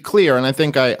 just to be clear, and I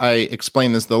think I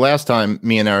explained this the last time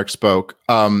me and Eric spoke,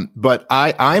 but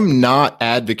I'm not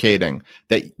advocating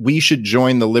that we should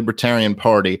join the Libertarian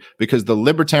Party because the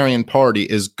Libertarian Party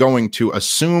is going to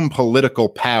assume political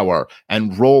power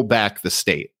and roll back the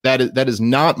state. That is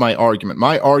not my argument.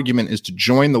 My argument is to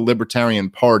join the Libertarian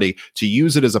Party, to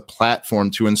use it as a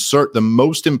platform to insert the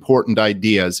most important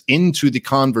ideas into the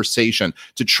conversation,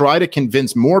 to try to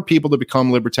convince more people to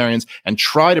become libertarians and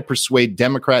try to persuade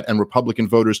Democrat and Republican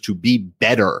voters to be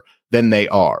better than they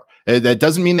are. That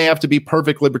doesn't mean they have to be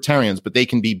perfect libertarians, but they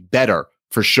can be better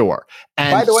for sure.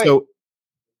 And by the way,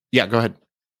 yeah, go ahead.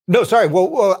 No, sorry.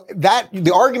 Well,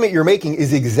 the argument you're making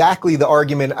is exactly the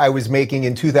argument I was making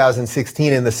in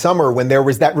 2016 in the summer when there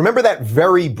was remember that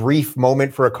very brief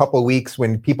moment for a couple of weeks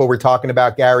when people were talking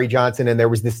about Gary Johnson and there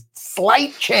was this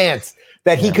slight chance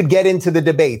that he could get into the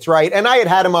debates, right? And I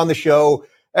had him on the show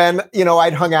and,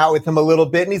 I'd hung out with him a little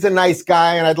bit and he's a nice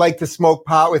guy and I'd like to smoke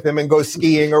pot with him and go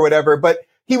skiing or whatever. But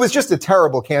he was just a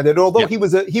terrible candidate, although he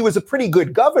was a pretty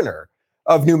good governor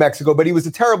of New Mexico, but he was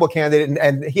a terrible candidate.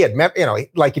 And he had,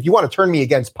 like, if you want to turn me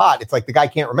against pot, it's like the guy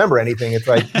can't remember anything. It's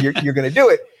like, you're going to do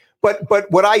it.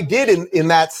 But what I did in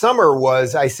that summer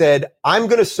was I said, I'm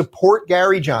going to support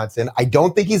Gary Johnson. I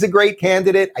don't think he's a great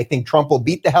candidate. I think Trump will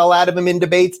beat the hell out of him in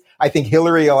debates. I think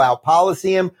Hillary will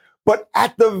out-policy him. But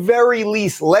at the very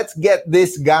least, let's get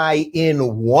this guy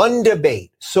in one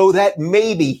debate so that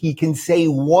maybe he can say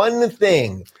one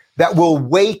thing that will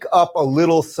wake up a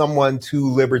little someone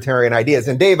to libertarian ideas.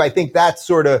 And Dave, I think that's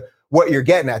sort of what you're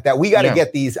getting at, that we got to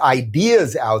get these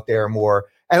ideas out there more.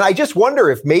 And I just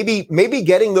wonder if maybe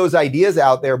getting those ideas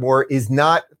out there more is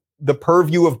not the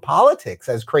purview of politics,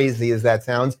 as crazy as that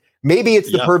sounds. Maybe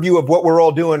it's the purview of what we're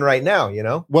all doing right now, you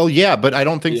know? Well, yeah, but I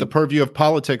don't think the purview of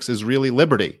politics is really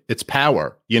liberty. It's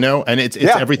power, you know, and it's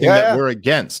everything that we're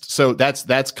against. So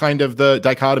that's kind of the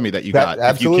dichotomy that you got.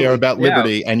 Absolutely. If you care about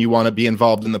liberty and you want to be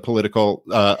involved in the political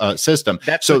system.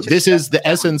 So this is the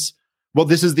essence. Well,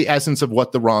 this is the essence of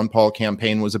what the Ron Paul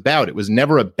campaign was about. It was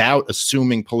never about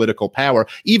assuming political power.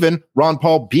 Even Ron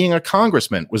Paul being a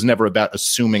congressman was never about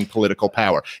assuming political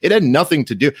power. It had nothing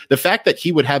to do. The fact that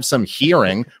he would have some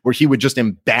hearing where he would just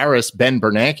embarrass Ben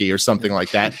Bernanke or something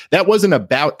like that, that wasn't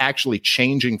about actually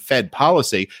changing Fed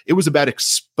policy. It was about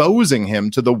exposing him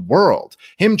to the world.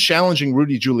 Him challenging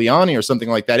Rudy Giuliani or something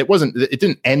like that. It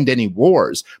didn't end any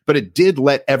wars, but it did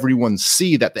let everyone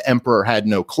see that the emperor had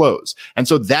no clothes. And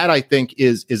so that, I think,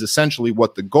 is essentially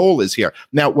what the goal is here.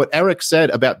 Now, what Eric said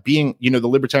about being, the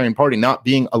Libertarian Party not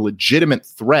being a legitimate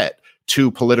threat to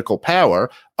political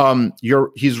power,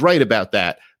 he's right about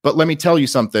that. But let me tell you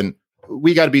something.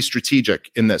 We got to be strategic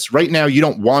in this. Right now, you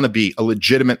don't want to be a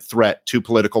legitimate threat to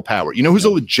political power. You know who's a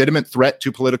legitimate threat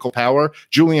to political power?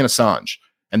 Julian Assange.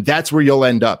 And that's where you'll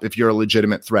end up if you're a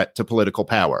legitimate threat to political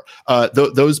power.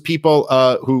 Those people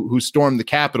who stormed the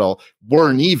Capitol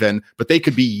weren't even, but they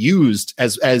could be used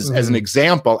as an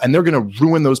example, and they're going to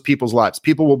ruin those people's lives.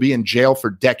 People will be in jail for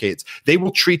decades. They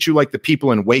will treat you like the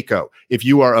people in Waco if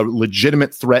you are a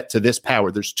legitimate threat to this power.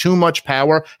 There's too much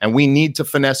power, and we need to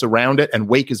finesse around it and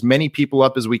wake as many people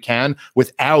up as we can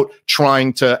without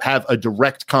trying to have a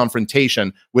direct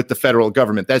confrontation with the federal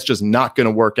government. That's just not going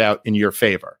to work out in your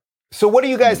favor. So what do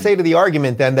you guys say to the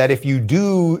argument then that if you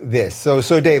do this, so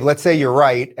Dave, let's say you're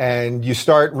right and you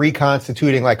start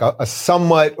reconstituting like a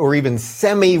somewhat or even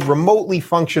semi-remotely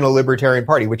functional libertarian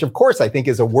party, which of course I think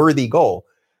is a worthy goal,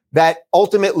 that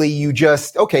ultimately you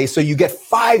so you get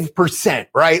 5%,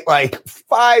 right? Like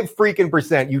 5 freaking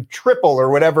percent, you triple or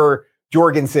whatever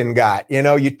Jorgensen got,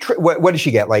 what did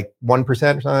she get? Like 1% or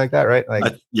something like that, right? Like,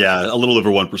 a little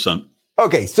over 1%.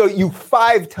 Okay. So you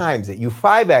 5 times it, you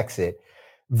 5x it.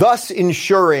 Thus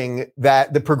ensuring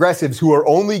that the progressives who are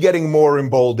only getting more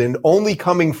emboldened, only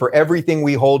coming for everything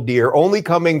we hold dear, only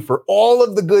coming for all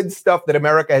of the good stuff that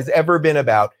America has ever been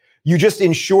about, you just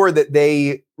ensure that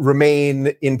they remain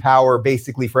in power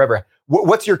basically forever.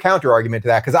 What's your counter argument to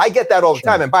that? Because I get that all the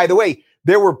time. And by the way,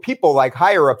 there were people like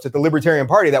higher ups at the Libertarian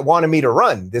Party that wanted me to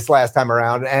run this last time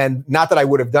around. And not that I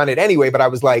would have done it anyway, but I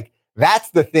was like, that's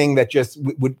the thing that just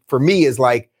would for me is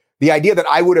like, the idea that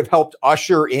I would have helped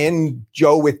usher in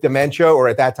Joe with dementia, or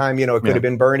at that time, it could have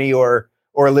been Bernie or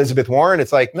Elizabeth Warren.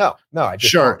 It's like, no, I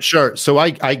just Sure. So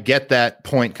I get that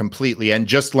point completely. And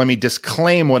just let me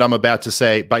disclaim what I'm about to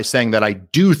say by saying that I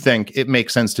do think it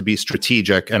makes sense to be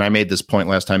strategic. And I made this point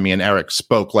last time me and Eric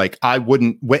spoke, like I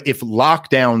wouldn't, if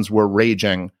lockdowns were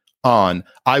raging on,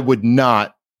 I would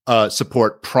not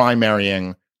support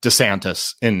primarying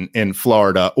DeSantis in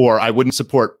Florida, or I wouldn't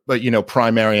support,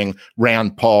 primarying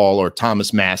Rand Paul or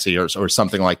Thomas Massey or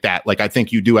something like that. Like, I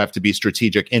think you do have to be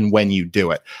strategic in when you do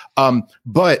it.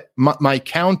 But my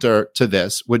counter to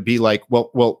this would be like,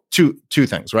 well, two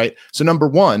things, right? So number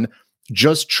one,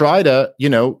 just try to,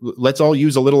 let's all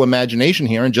use a little imagination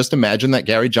here and just imagine that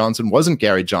Gary Johnson wasn't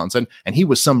Gary Johnson and he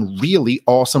was some really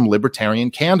awesome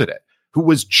libertarian candidate who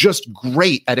was just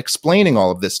great at explaining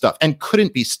all of this stuff and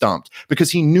couldn't be stumped because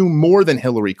he knew more than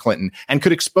Hillary Clinton and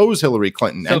could expose Hillary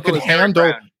Clinton and could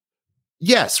handle.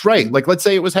 Yes, right. Like, let's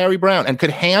say it was Harry Brown and could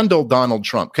handle Donald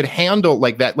Trump, could handle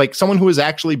like that, like someone who was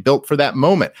actually built for that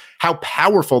moment. How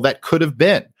powerful that could have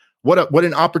been. What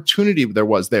an opportunity there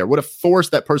was there. What a force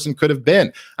that person could have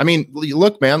been. I mean,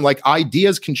 look, man, like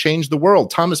ideas can change the world.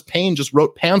 Thomas Paine just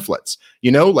wrote pamphlets,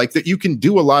 like that you can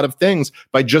do a lot of things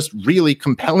by just really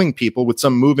compelling people with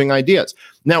some moving ideas.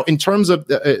 Now, in terms of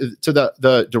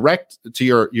the direct to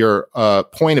your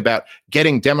point about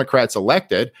getting Democrats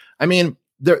elected, I mean,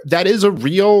 that is a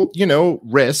real,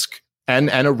 risk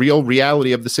and a real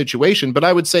reality of the situation. But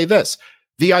I would say this.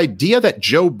 The idea that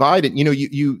Joe Biden,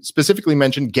 you specifically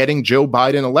mentioned getting Joe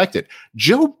Biden elected.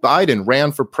 Joe Biden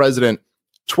ran for president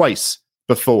twice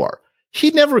before. He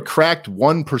never cracked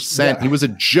 1%. Yeah. He was a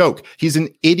joke. He's an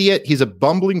idiot. He's a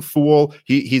bumbling fool.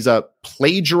 He's a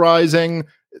plagiarizing,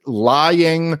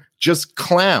 lying, just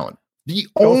clown.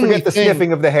 Don't forget the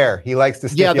sniffing of the hair. He likes to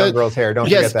sniff young girls' hair. Don't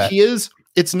forget that. He is.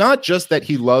 It's not just that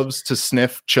he loves to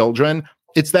sniff children.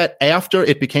 It's that after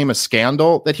it became a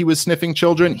scandal that he was sniffing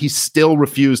children, he still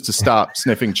refused to stop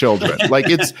sniffing children. Like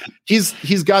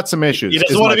he's got some issues. He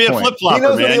doesn't want to be a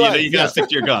flip-flopper, man. You got to stick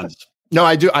to your guns. No,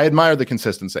 I do. I admire the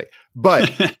consistency, but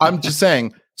I'm just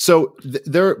saying. So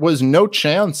there was no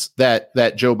chance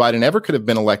that Joe Biden ever could have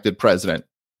been elected president,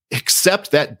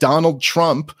 except that Donald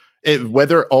Trump,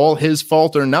 whether all his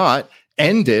fault or not,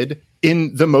 ended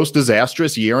in the most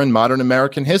disastrous year in modern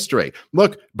American history.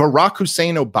 Look, Barack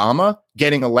Hussein Obama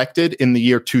getting elected in the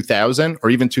year 2000 or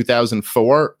even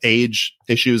 2004, age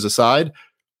issues aside,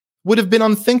 would have been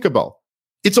unthinkable.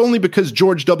 It's only because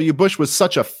George W. Bush was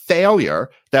such a failure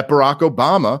that Barack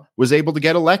Obama was able to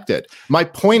get elected. My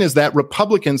point is that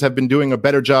Republicans have been doing a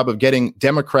better job of getting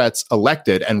Democrats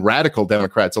elected and radical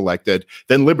Democrats elected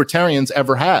than libertarians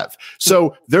ever have.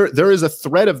 So there is a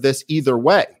threat of this either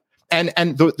way.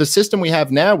 And the system we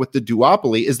have now with the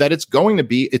duopoly is that it's going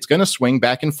to swing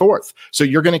back and forth. So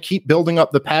you're going to keep building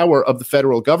up the power of the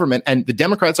federal government, and the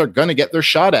Democrats are going to get their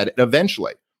shot at it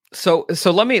eventually. So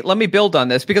let me build on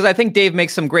this, because I think Dave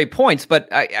makes some great points, but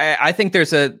I think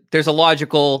there's a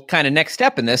logical kind of next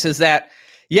step in this, is that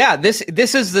this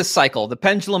is this cycle. The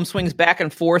pendulum swings back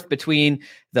and forth between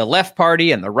the left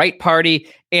party and the right party,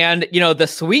 and the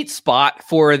sweet spot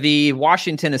for the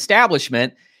Washington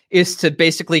establishment is to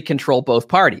basically control both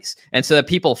parties. And so that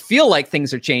people feel like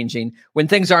things are changing when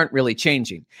things aren't really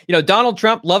changing. Donald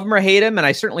Trump, love him or hate him, and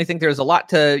I certainly think there's a lot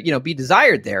to, be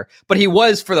desired there, but he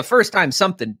was for the first time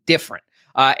something different,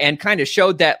 and kind of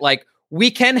showed that we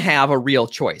can have a real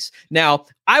choice. Now,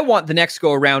 I want the next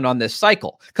go around on this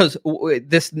cycle, because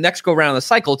this next go around on the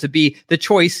cycle to be the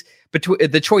choice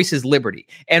is liberty.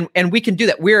 And we can do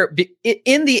that. We're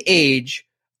in the age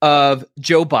of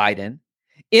Joe Biden,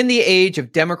 in the age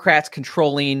of Democrats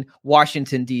controlling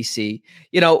Washington, D.C.,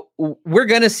 we're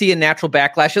going to see a natural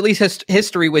backlash. At least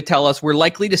history would tell us we're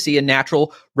likely to see a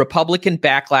natural Republican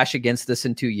backlash against this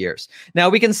in 2 years. Now,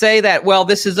 we can say that, well,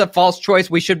 this is a false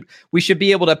choice. We should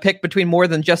be able to pick between more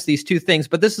than just these two things,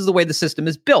 but this is the way the system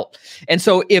is built. And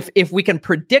so if we can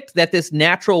predict that this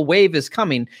natural wave is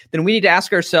coming, then we need to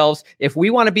ask ourselves, if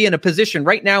we want to be in a position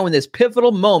right now in this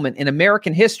pivotal moment in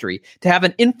American history to have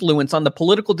an influence on the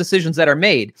political decisions that are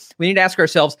made, we need to ask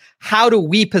ourselves, how do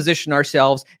we position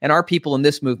ourselves and our people in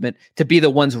this movement to be the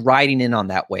ones riding in on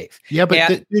that wave? Yeah,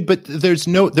 but there's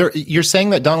you're saying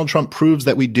that Donald Trump proves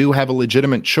that we do have a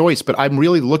legitimate choice, but I'm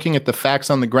really looking at the facts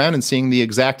on the ground and seeing the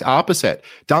exact opposite.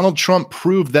 Donald Trump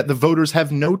proved that the voters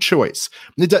have no choice.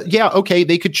 Yeah, okay,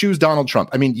 they could choose Donald Trump.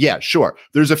 I mean, yeah, sure.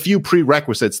 There's a few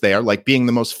prerequisites there, like being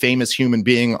the most famous human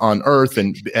being on earth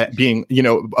and being,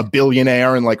 a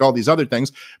billionaire and all these other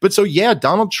things. But so, yeah,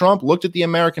 Donald Trump looked at the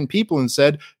American people and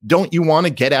said, don't you want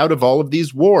to get out of all of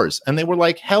these wars? And they were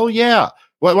like, hell yeah.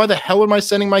 Why the hell am I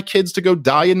sending my kids to go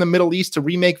die in the Middle East to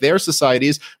remake their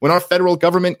societies when our federal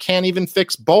government can't even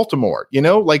fix Baltimore?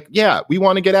 Yeah, we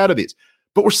want to get out of these.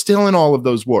 But we're still in all of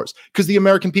those wars because the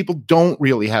American people don't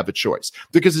really have a choice.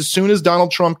 Because as soon as Donald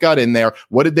Trump got in there,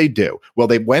 what did they do? Well,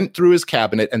 they went through his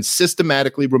cabinet and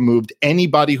systematically removed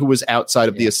anybody who was outside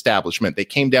of the establishment. They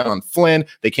came down on Flynn.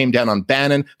 They came down on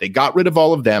Bannon. They got rid of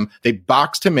all of them. They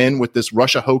boxed him in with this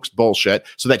Russia hoax bullshit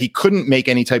so that he couldn't make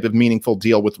any type of meaningful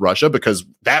deal with Russia, because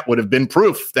that would have been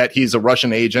proof that he's a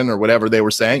Russian agent or whatever they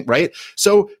were saying, right?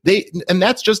 So and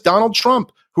that's just Donald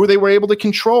Trump, who they were able to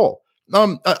control.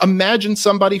 Imagine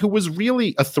somebody who was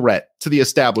really a threat to the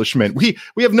establishment. We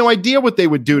have no idea what they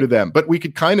would do to them, but we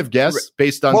could kind of guess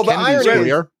based on Kennedy's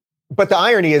career. But the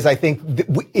irony is, I think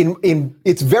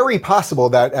it's very possible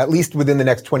that at least within the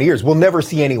next 20 years, we'll never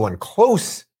see anyone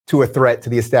close to a threat to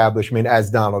the establishment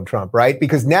as Donald Trump, right?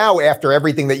 Because now, after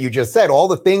everything that you just said, all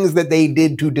the things that they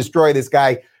did to destroy this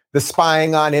guy, the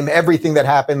spying on him, everything that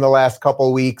happened the last couple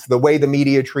of weeks, the way the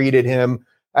media treated him,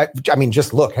 I mean,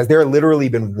 just look, has there literally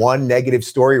been one negative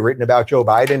story written about Joe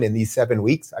Biden in these 7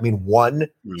 weeks? I mean, one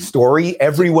story.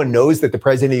 Everyone knows that the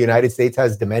president of the United States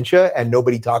has dementia and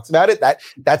nobody talks about it.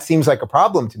 That seems like a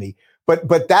problem to me.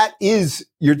 But that is,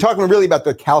 you're talking really about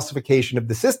the calcification of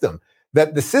the system,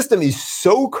 that the system is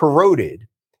so corroded.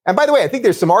 And by the way, I think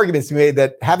there's some arguments to be made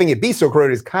that having it be so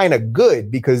corroded is kind of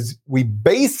good, because we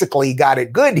basically got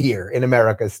it good here in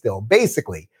America still,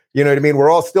 basically. You know what I mean? We're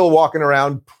all still walking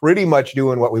around pretty much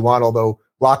doing what we want, although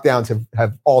lockdowns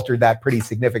have altered that pretty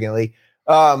significantly.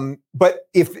 But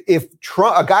if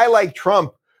Trump, a guy like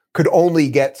Trump could only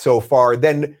get so far,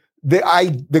 then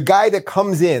the guy that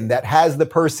comes in that has the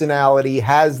personality,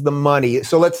 has the money.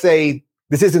 So let's say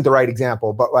this isn't the right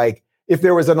example, but if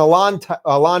there was an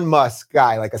Elon Musk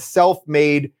guy, like a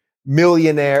self-made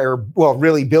millionaire, well,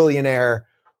 really billionaire,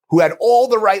 who had all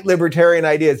the right libertarian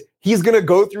ideas, he's going to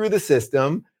go through the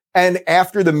system. And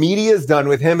after the media is done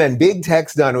with him and big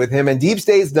tech's done with him and deep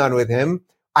state's done with him,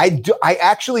 I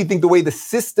actually think the way the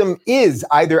system is,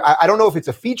 either, I don't know if it's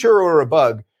a feature or a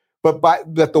bug, but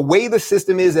the way the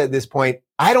system is at this point,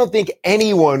 I don't think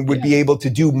anyone would be able to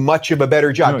do much of a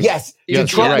better job. No, yes, did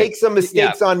Trump make some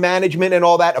mistakes on management and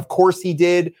all that? Of course he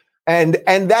did. And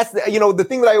that's, the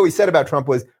thing that I always said about Trump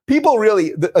was people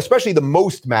really, especially the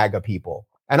most MAGA people,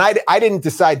 and I didn't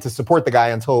decide to support the guy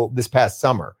until this past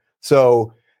summer.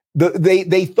 So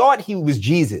they thought he was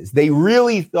Jesus. They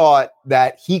really thought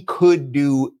that he could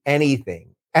do anything.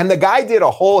 And the guy did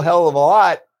a whole hell of a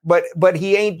lot, but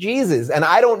he ain't Jesus. And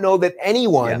I don't know that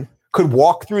anyone could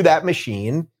walk through that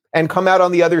machine and come out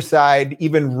on the other side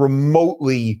even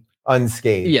remotely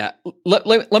unscathed. Yeah.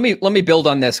 Let me build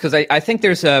on this, because I think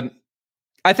there's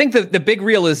I think the big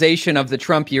realization of the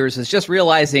Trump years is just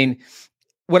realizing,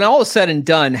 when all is said and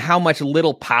done, how much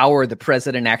little power the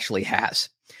president actually has.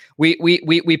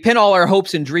 We pin all our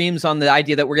hopes and dreams on the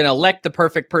idea that we're going to elect the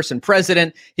perfect person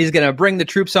president. He's going to bring the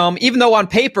troops home, even though on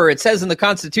paper it says in the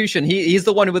Constitution he's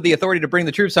the one with the authority to bring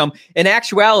the troops home. In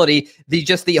actuality,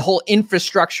 the whole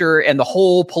infrastructure and the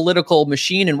whole political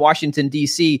machine in Washington,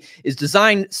 D.C. is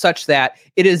designed such that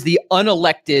it is the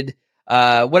unelected,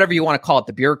 whatever you want to call it,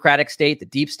 the bureaucratic state, the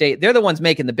deep state. They're the ones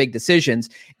making the big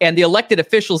decisions. And the elected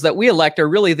officials that we elect are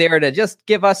really there to just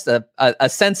give us a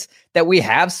sense that we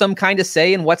have some kind of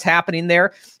say in what's happening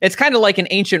there. It's kind of like in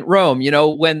ancient Rome,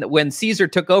 when Caesar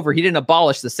took over, he didn't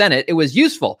abolish the Senate. It was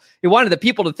useful. He wanted the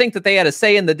people to think that they had a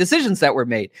say in the decisions that were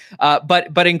made.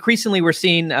 But increasingly we're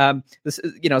seeing the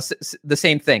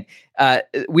same thing.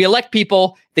 We elect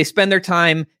people, they spend their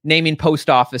time naming post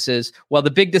offices while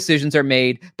the big decisions are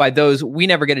made by those we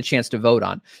never get a chance to vote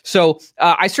on. So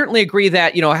I certainly agree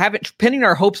that, pinning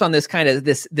our hopes on this kind of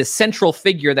this central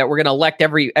figure that we're going to elect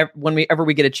whenever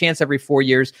we get a chance every 4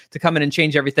 years to come in and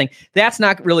change everything, that's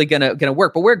not really going to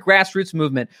work. But we're a grassroots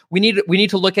movement. We need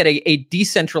to look at a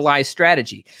decentralized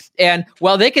strategy. And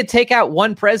while they could take out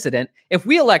one president, if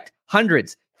we elect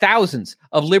hundreds, thousands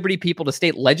of liberty people to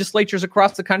state legislatures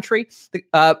across the country,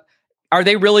 are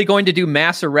they really going to do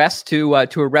mass arrests to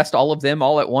arrest all of them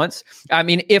all at once? I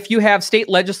mean, if you have state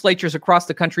legislatures across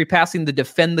the country passing the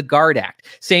Defend the Guard Act,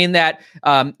 saying that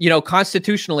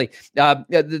constitutionally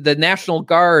the National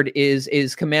Guard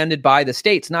is commanded by the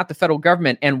states, not the federal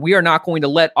government, and we are not going to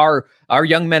let our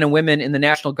young men and women in the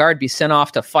National Guard be sent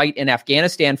off to fight in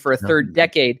Afghanistan for a third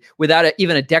decade without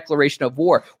even a declaration of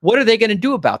war. What are they going to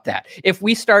do about that? If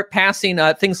we start passing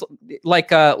things like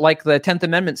the 10th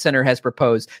Amendment Center has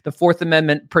proposed, the 4th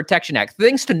Amendment Protection Act,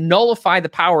 things to nullify the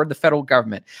power of the federal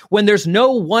government, when there's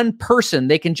no one person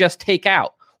they can just take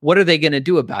out, what are they going to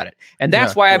do about it? And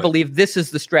that's why I believe this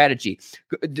is the strategy.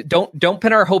 Don't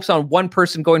pin our hopes on one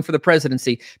person going for the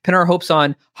presidency. Pin our hopes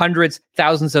on hundreds,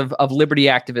 thousands of liberty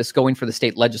activists going for the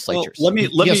state legislatures. Well,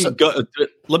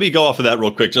 let me go off of that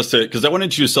real quick, just because I want to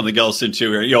introduce something else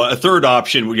into here. A third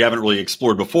option we haven't really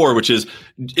explored before, which is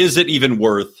it even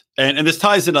worth? And this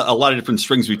ties in a lot of different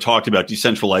strings we talked about: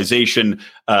 decentralization,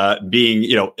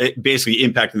 being basically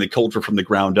impacting the culture from the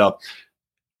ground up.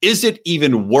 Is it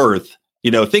even worth?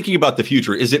 Thinking about the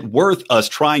future, is it worth us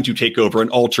trying to take over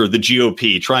and alter the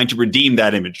GOP, trying to redeem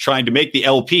that image, trying to make the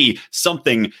LP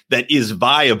something that is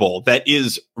viable, that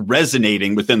is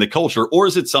resonating within the culture? Or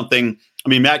is it something,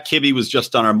 Matt Kibbe was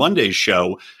just on our Monday's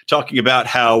show talking about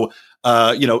how,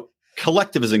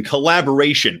 collectivism,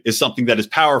 collaboration is something that is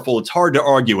powerful. It's hard to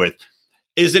argue with.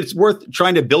 Is it's worth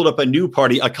trying to build up a new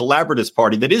party, a collaborative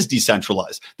party that is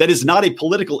decentralized, that is not a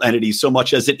political entity so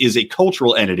much as it is a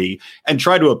cultural entity, and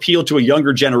try to appeal to a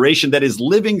younger generation that is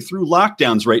living through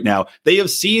lockdowns right now? They have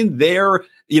seen their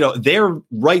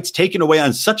rights taken away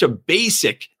on such a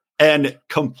basic and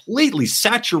completely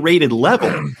saturated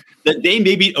level that they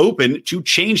may be open to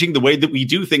changing the way that we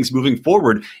do things moving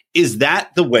forward. Is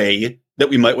that the way that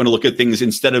we might want to look at things,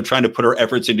 instead of trying to put our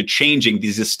efforts into changing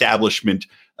these establishment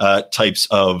types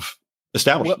of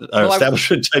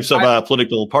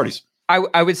political parties?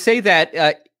 I would say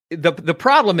that the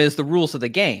problem is the rules of the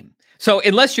game. So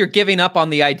unless you're giving up on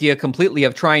the idea completely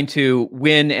of trying to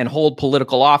win and hold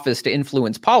political office to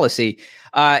influence policy,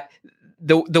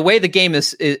 the way the game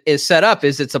is set up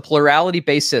is it's a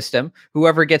plurality-based system.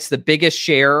 Whoever gets the biggest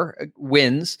share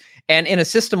wins. And in a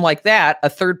system like that, a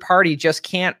third party just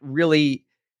can't really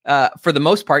for the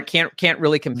most part, can't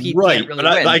really compete. Right. Can't really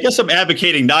but win. I guess I'm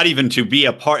advocating not even to be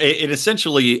a part.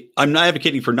 Essentially, I'm not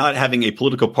advocating for not having a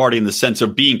political party in the sense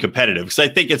of being competitive, because I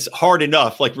think it's hard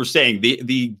enough. Like we're saying,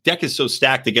 the deck is so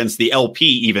stacked against the LP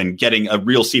even getting a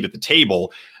real seat at the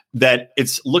table, that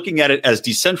it's looking at it as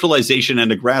decentralization and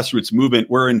a grassroots movement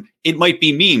wherein it might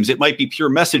be memes, it might be pure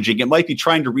messaging, it might be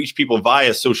trying to reach people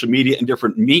via social media and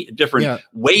different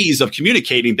ways of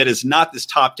communicating that is not this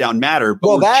top-down matter,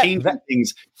 but we're changing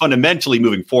things fundamentally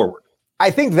moving forward.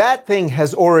 I think that thing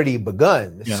has already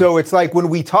begun. Yeah. So it's like when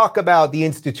we talk about the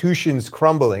institutions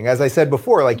crumbling, as I said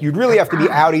before, like you'd really have to be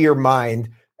out of your mind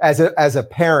as a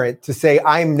parent to say,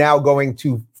 I'm now going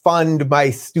to fund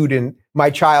my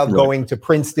child going to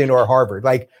Princeton or Harvard.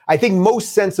 Like, I think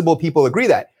most sensible people agree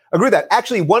that.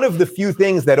 Actually, one of the few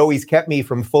things that always kept me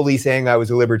from fully saying I was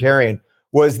a libertarian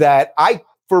was that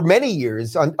for many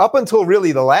years, up until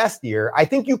really the last year, I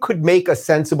think you could make a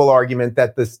sensible argument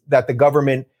that the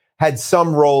government had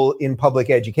some role in public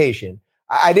education.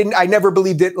 I never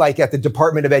believed it like at the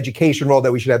Department of Education role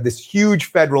that we should have this huge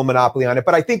federal monopoly on it,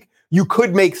 but I think you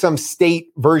could make some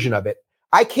state version of it.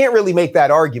 I can't really make that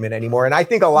argument anymore. And I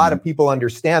think a lot of people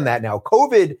understand that now.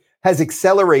 COVID has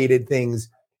accelerated things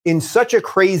in such a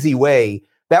crazy way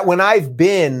that when I've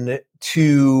been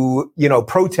to,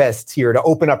 protests here to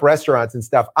open up restaurants and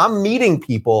stuff, I'm meeting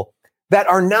people that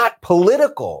are not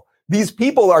political. These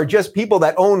people are just people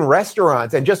that own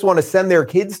restaurants and just want to send their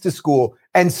kids to school.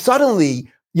 And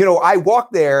suddenly, I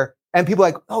walk there and people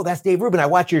are like, oh, that's Dave Rubin. I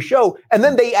watch your show. And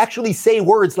then they actually say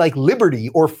words like liberty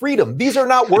or freedom. These are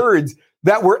not words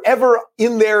that were ever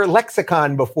in their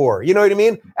lexicon before. You know what I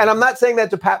mean? And I'm not saying that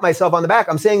to pat myself on the back.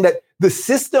 I'm saying that the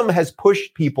system has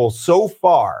pushed people so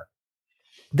far.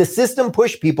 The system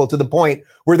pushed people to the point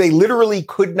where they literally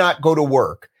could not go to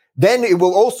work. Then it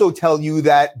will also tell you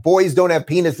that boys don't have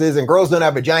penises and girls don't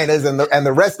have vaginas and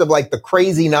the rest of like the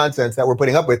crazy nonsense that we're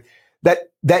putting up with,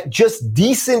 that just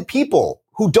decent people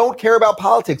who don't care about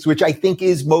politics, which I think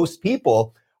is most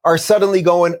people, are suddenly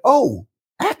going, oh,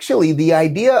 actually, the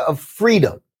idea of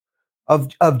freedom, of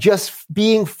just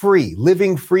being free,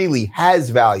 living freely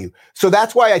has value. So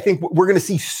that's why I think we're going to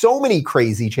see so many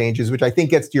crazy changes, which I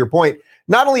think gets to your point,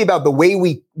 not only about the way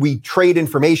we trade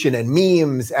information and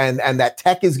memes and that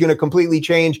tech is going to completely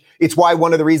change. It's why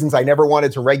one of the reasons I never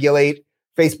wanted to regulate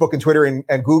Facebook and Twitter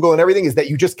and Google and everything is that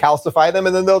you just calcify them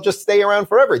and then they'll just stay around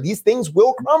forever. These things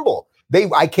will crumble.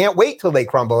 I can't wait till they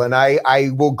crumble, and I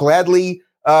will gladly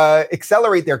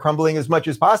accelerate their crumbling as much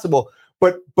as possible.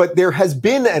 But there has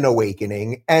been an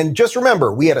awakening. And just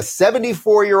remember, we had a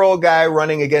 74-year-old guy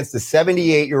running against a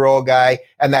 78-year-old guy.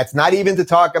 And that's not even to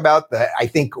talk about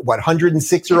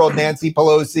 106-year-old Nancy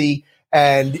Pelosi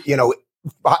and,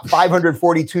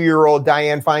 542-year-old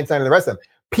Dianne Feinstein and the rest of them.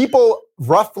 People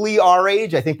roughly our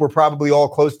age, I think we're probably all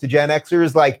close to Gen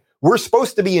Xers, like, we're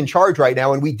supposed to be in charge right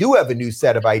now, and we do have a new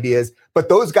set of ideas, but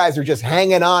those guys are just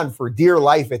hanging on for dear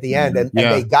life at the end, and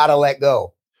they got to let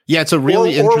go. Yeah, it's a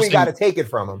really interesting... Or we got to take it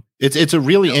from them. It's a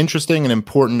really interesting and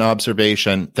important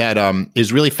observation that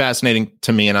is really fascinating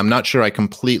to me, and I'm not sure I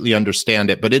completely understand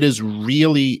it, but it is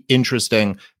really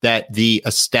interesting that the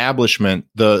establishment,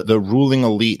 the ruling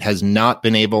elite, has not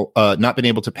been able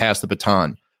to pass the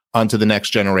baton onto the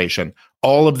next generation.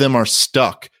 All of them are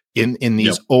stuck in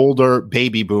these older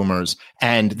baby boomers,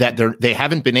 and that they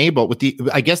haven't been able, with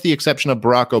the exception of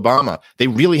Barack Obama, they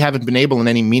really haven't been able in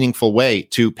any meaningful way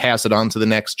to pass it on to the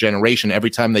next generation. Every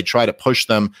time they try to push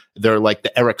them, they're like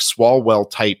the Eric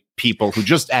Swalwell type people who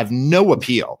just have no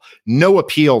appeal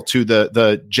to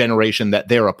the generation that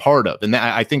they're a part of. And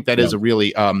I think that is a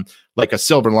really like a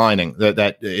silver lining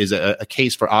that is a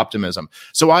case for optimism.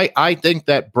 So I think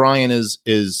that Brian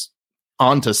is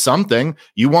onto something.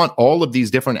 You want all of these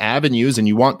different avenues, and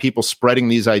you want people spreading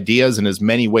these ideas in as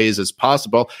many ways as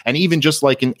possible. And even just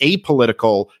like an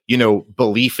apolitical,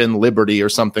 belief in liberty or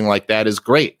something like that is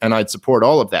great. And I'd support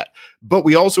all of that. But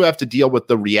we also have to deal with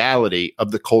the reality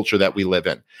of the culture that we live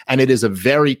in. And it is a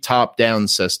very top-down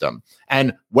system.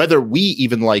 And whether we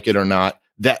even like it or not,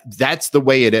 that's the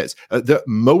way it is.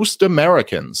 Most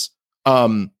Americans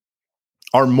are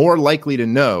more likely to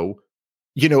know,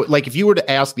 like if you were to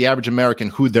ask the average American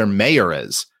who their mayor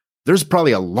is, there's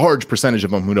probably a large percentage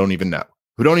of them who don't even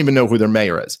know who their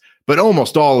mayor is. But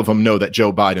almost all of them know that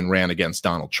Joe Biden ran against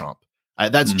Donald Trump.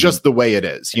 That's just the way it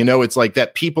is. It's like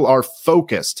that people are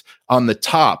focused on the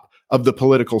top of the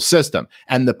political system.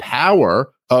 And the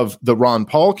power of the Ron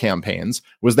Paul campaigns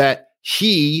was that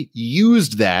he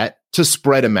used that to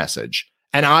spread a message.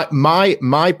 And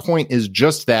my point is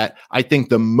just that I think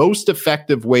the most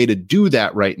effective way to do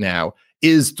that right now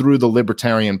is through the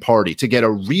Libertarian Party. To get a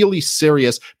really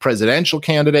serious presidential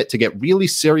candidate, to get really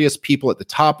serious people at the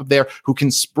top of there who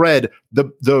can spread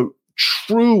the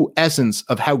true essence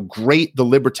of how great the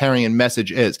libertarian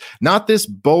message is. Not this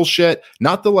bullshit,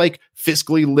 not the like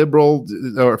fiscally liberal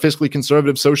or fiscally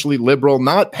conservative, socially liberal,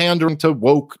 not pandering to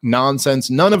woke nonsense,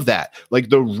 none of that. Like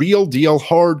the real deal,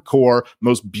 hardcore,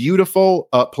 most beautiful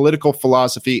political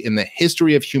philosophy in the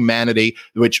history of humanity,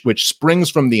 which springs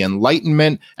from the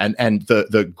Enlightenment and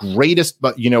the greatest,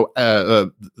 but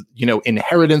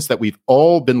inheritance that we've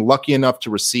all been lucky enough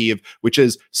to receive, which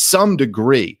is some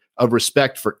degree of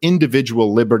respect for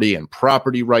individual liberty and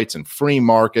property rights and free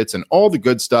markets and all the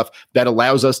good stuff that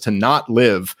allows us to not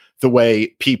live the way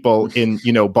people in,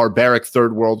 barbaric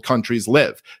third world countries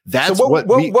live. That's what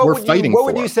we're fighting for.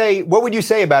 What would you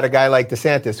say about a guy like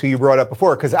DeSantis, who you brought up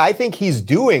before? Because I think he's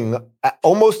doing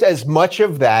almost as much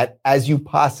of that as you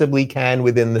possibly can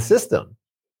within the system.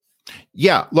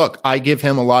 Yeah, look, I give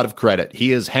him a lot of credit. He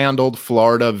has handled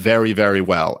Florida very, very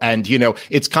well. And,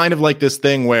 it's kind of like this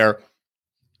thing where,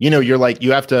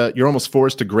 you're almost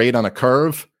forced to grade on a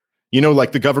curve.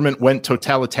 Like the government went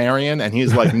totalitarian and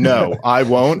he's like, no, I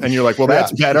won't. And you're like, well,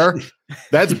 that's better.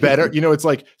 That's better. It's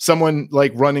like someone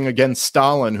like running against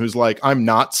Stalin who's like, I'm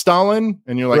not Stalin.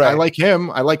 And you're like, I like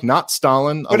him. I like not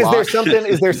Stalin. But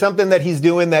is there something that he's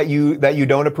doing that you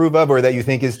don't approve of or that you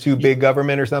think is too big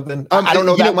government or something? I don't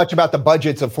know that much about the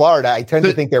budgets of Florida. I tend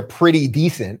to think they're pretty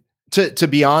decent. To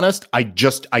be honest, I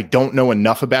don't know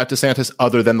enough about DeSantis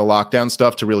other than the lockdown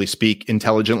stuff to really speak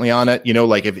intelligently on it.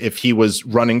 Like if he was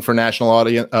running for national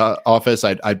office,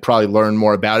 I'd probably learn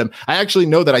more about him. I actually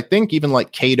know that I think even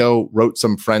like Cato wrote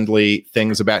some friendly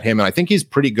things about him. And I think he's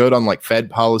pretty good on like Fed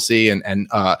policy and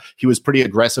he was pretty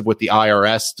aggressive with the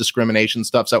IRS discrimination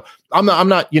stuff. So I'm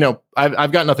not,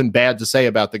 I've got nothing bad to say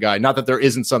about the guy. Not that there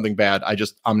isn't something bad.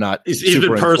 I'm not. He's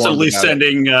been personally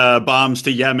sending bombs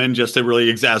to Yemen just to really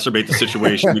exacerbate the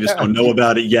situation. We just don't know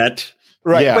about it yet.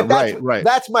 Right. Yeah, but right.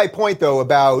 That's my point, though,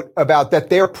 about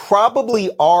that there probably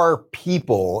are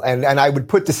people, and I would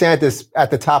put DeSantis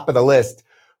at the top of the list,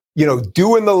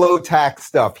 doing the low tax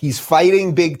stuff. He's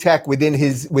fighting big tech within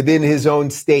his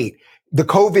own state. The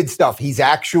COVID stuff,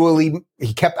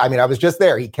 I was just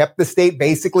there. He kept the state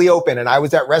basically open. And I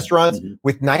was at restaurants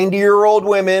with 90-year-old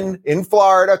women in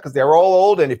Florida because they were all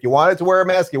old. And if you wanted to wear a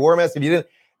mask, you wore a mask. If you didn't,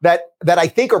 that I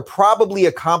think are probably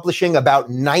accomplishing about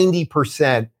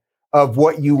 90% of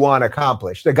what you want to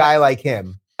accomplish. A guy like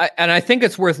him. And I think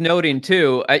it's worth noting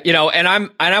too, and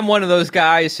I'm one of those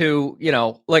guys who,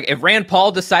 like if Rand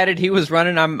Paul decided he was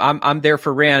running, I'm there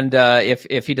for Rand.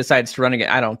 If he decides to run again,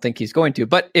 I don't think he's going to,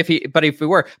 but if we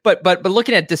were, but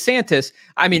looking at DeSantis,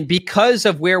 I mean, because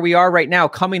of where we are right now,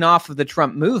 coming off of the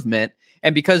Trump movement,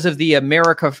 and because of the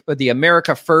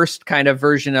America First kind of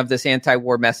version of this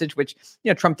anti-war message, which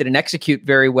Trump didn't execute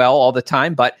very well all the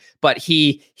time, but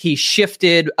he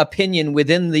shifted opinion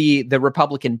within the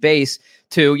Republican base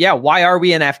to why are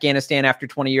we in Afghanistan after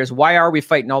 20 years? Why are we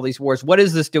fighting all these wars? What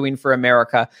is this doing for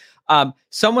America?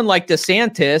 Someone like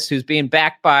DeSantis, who's being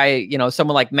backed by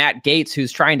someone like Matt Gaetz,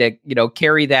 who's trying to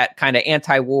carry that kind of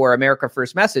anti-war America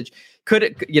First message,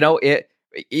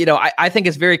 I think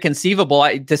it's very conceivable.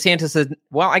 DeSantis is,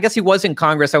 I guess he was in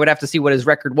Congress. I would have to see what his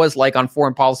record was like on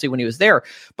foreign policy when he was there.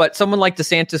 But someone like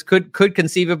DeSantis could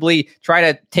conceivably try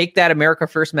to take that America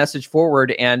First message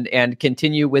forward and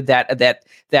continue with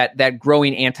that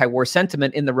growing anti-war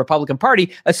sentiment in the Republican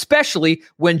Party, especially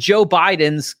when Joe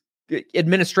Biden's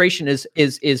administration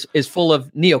is full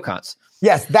of neocons.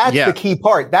 Yes, that's the key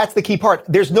part. That's the key part.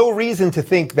 There's no reason to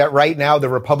think that right now the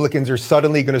Republicans are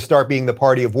suddenly going to start being the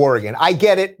party of war again. I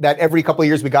get it that every couple of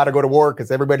years we got to go to war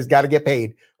because everybody's got to get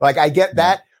paid. Like, I get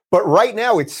that. But right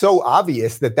now it's so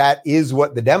obvious that is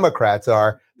what the Democrats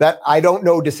are that I don't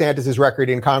know DeSantis's record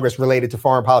in Congress related to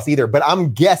foreign policy either. But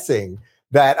I'm guessing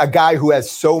that a guy who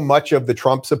has so much of the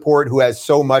Trump support, who has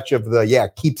so much of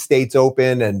the, keep states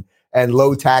open and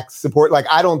low tax support. Like,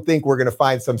 I don't think we're going to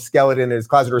find some skeleton in his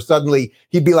closet or suddenly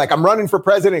he'd be like, I'm running for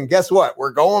president. And guess what?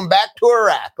 We're going back to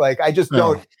Iraq. Like, I just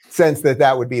don't sense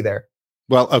that would be there.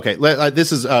 Well, okay.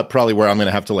 This is probably where I'm going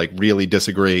to have to really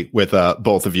disagree with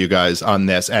both of you guys on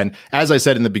this. And as I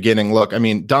said in the beginning, look, I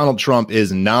mean, Donald Trump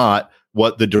is not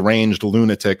what the deranged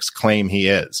lunatics claim he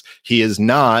is. He is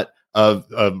not a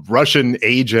Russian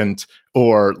agent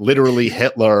or literally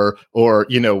Hitler or,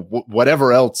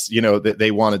 whatever else, that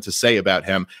they wanted to say about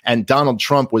him. And Donald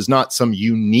Trump was not some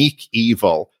unique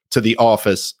evil to the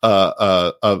office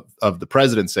of the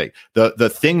presidency. The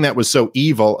thing that was so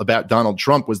evil about Donald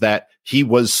Trump was that he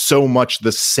was so much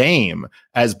the same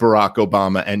as Barack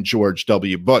Obama and George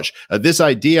W. Bush. This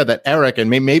idea that Eric, and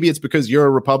maybe it's because you're a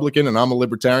Republican and I'm a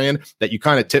libertarian, that you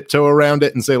kind of tiptoe around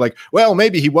it and say like, well,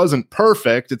 maybe he wasn't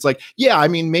perfect. It's like, yeah, I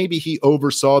mean, maybe he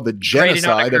oversaw the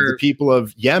genocide of the people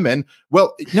of Yemen.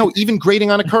 Well, no, even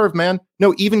grading on a curve, man.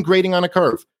 No, even grading on a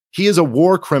curve. He is a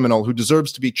war criminal who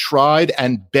deserves to be tried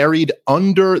and buried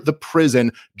under the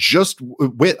prison, just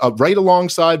with right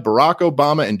alongside Barack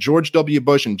Obama and George W.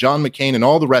 Bush and John McCain and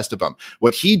all the rest of them.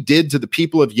 What he did to the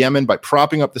people of Yemen by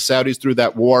propping up the Saudis through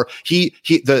that war,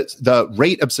 the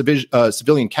rate of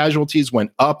civilian casualties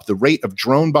went up. The rate of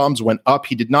drone bombs went up.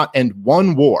 He did not end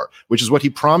one war, which is what he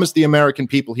promised the American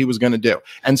people he was going to do.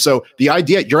 And so the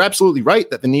idea, you're absolutely right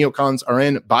that the neocons are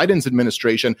in Biden's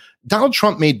administration. Donald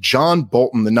Trump made John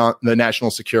Bolton the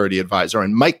national security advisor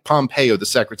and Mike Pompeo the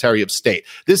secretary of state.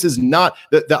 This is not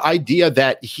the idea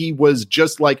that he was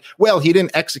just like, well, he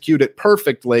didn't execute it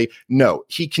perfectly. No,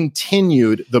 he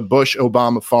continued the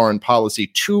Bush-Obama foreign policy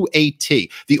to a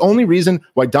T. The only reason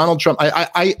why Donald Trump,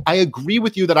 I agree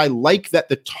with you that I like that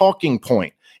the talking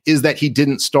point is that he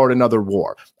didn't start another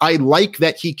war. I like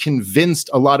that he convinced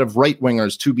a lot of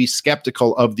right-wingers to be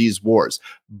skeptical of these wars.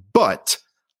 But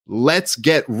let's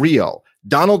get real.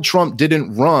 Donald Trump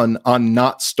didn't run on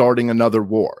not starting another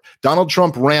war. Donald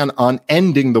Trump ran on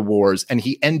ending the wars, and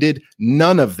he ended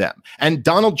none of them. And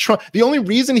Donald Trump, the only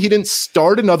reason he didn't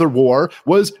start another war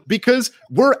was because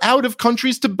we're out of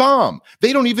countries to bomb.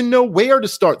 They don't even know where to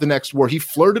start the next war. He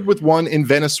flirted with one in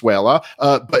Venezuela.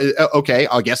 But okay,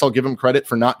 I guess I'll give him credit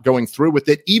for not going through with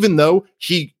it, even though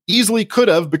he easily could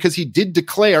have, because he did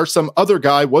declare some other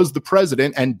guy was the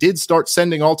president and did start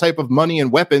sending all type of money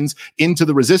and weapons into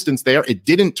the resistance there. It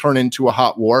didn't turn into a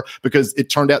hot war because it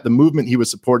turned out the movement he was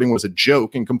supporting was a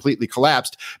joke and completely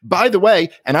collapsed. By the way,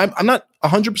 and I'm not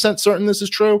 100% certain this is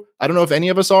true. I don't know if any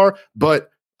of us are, but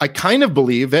I kind of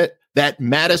believe it that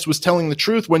Mattis was telling the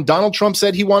truth when Donald Trump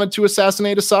said he wanted to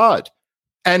assassinate Assad.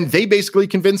 And they basically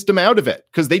convinced him out of it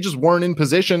because they just weren't in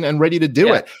position and ready to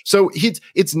do it. So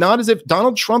it's not as if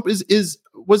Donald Trump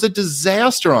was a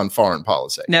disaster on foreign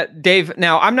policy. Now, Dave,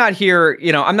 I'm not here,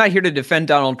 I'm not here to defend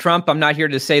Donald Trump. I'm not here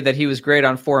to say that he was great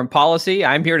on foreign policy.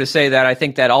 I'm here to say that I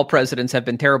think that all presidents have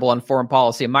been terrible on foreign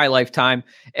policy in my lifetime.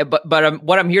 But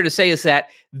what I'm here to say is that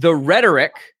the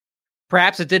rhetoric,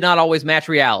 perhaps it did not always match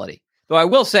reality. Though I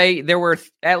will say there were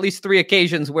at least 3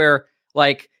 occasions where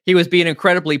like he was being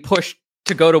incredibly pushed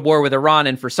to go to war with Iran,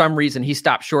 and for some reason he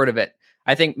stopped short of it.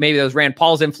 I think maybe that was Rand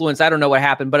Paul's influence. I don't know what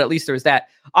happened, but at least there's that.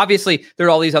 Obviously, there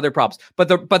are all these other problems. But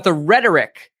the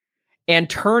rhetoric and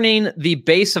turning the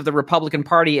base of the Republican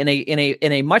Party in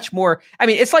a much more, I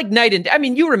mean, it's like night and day. I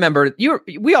mean,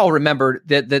 we all remember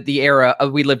the era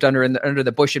of we lived under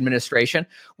the Bush administration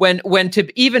when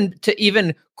to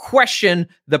even question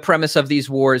the premise of these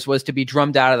wars was to be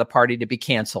drummed out of the party, to be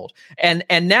canceled. And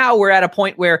now we're at a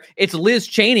point where it's Liz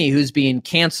Cheney who's being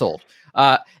canceled.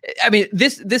 I mean,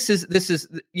 this is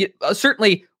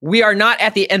certainly, we are not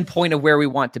at the end point of where we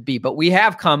want to be, but we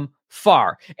have come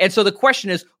far. And so the question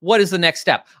is, what is the next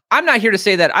step? I'm not here to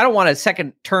say that I don't want a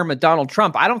second term of Donald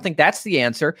Trump. I don't think that's the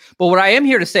answer. But what I am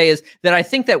here to say is that I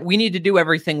think that we need to do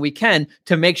everything we can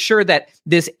to make sure that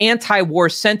this anti-war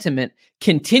sentiment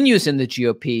continues in the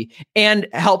GOP and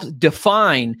helps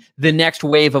define the next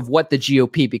wave of what the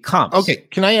GOP becomes. Okay.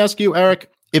 Can I ask you,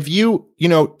 Eric, if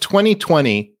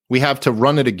 2020, we have to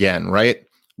run it again, right?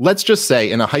 Let's just say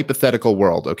in a hypothetical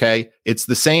world, okay, it's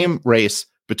the same race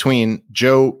between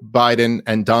Joe Biden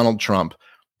and Donald Trump.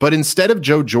 But instead of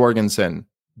Joe Jorgensen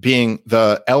being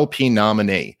the LP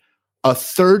nominee, a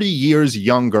 30 years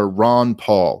younger Ron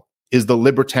Paul is the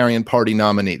Libertarian Party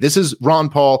nominee. This is Ron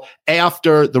Paul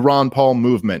after the Ron Paul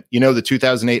movement, the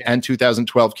 2008 and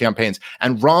 2012 campaigns.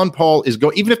 And Ron Paul is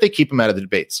even if they keep him out of the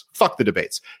debates, fuck the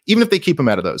debates. Even if they keep him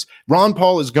out of those, Ron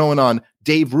Paul is going on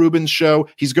Dave Rubin's show.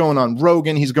 He's going on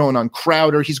Rogan. He's going on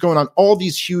Crowder. He's going on all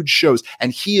these huge shows.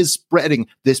 And he is spreading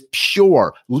this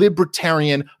pure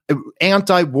libertarian,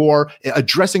 anti-war,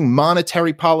 addressing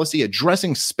monetary policy,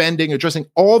 addressing spending, addressing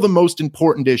all the most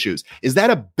important issues. Is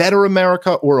that a better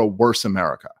America or a worse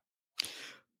America?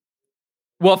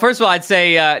 Well, first of all, I'd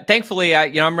say, thankfully,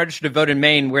 I'm registered to vote in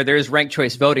Maine, where there is ranked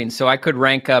choice voting, so I could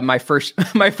rank my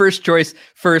first choice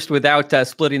first without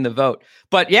splitting the vote.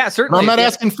 But yeah, certainly. No, I'm not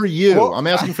asking for you. Well, I'm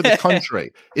asking for the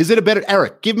country. Is it a better,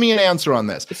 Eric? Give me an answer on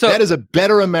this. So, that is a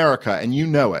better America, and you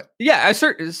know it. Yeah,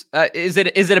 is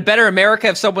it a better America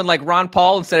if someone like Ron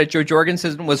Paul instead of Joe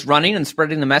Jorgensen was running and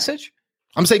spreading the message?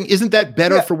 I'm saying, isn't that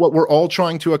better for what we're all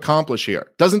trying to accomplish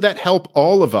here? Doesn't that help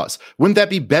all of us? Wouldn't that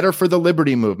be better for the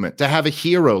liberty movement to have a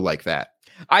hero like that?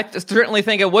 I certainly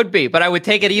think it would be, but I would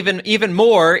take it even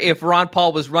more if Ron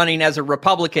Paul was running as a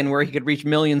Republican, where he could reach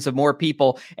millions of more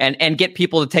people and get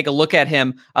people to take a look at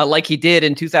him like he did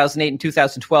in 2008 and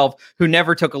 2012, who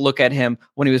never took a look at him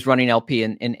when he was running LP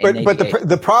in 88. But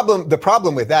the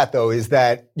problem with that, though, is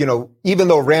that, you know, even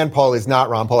though Rand Paul is not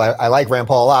Ron Paul, I like Rand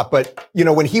Paul a lot, but, you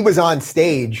know, when he was on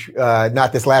stage,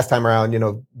 not this last time around, you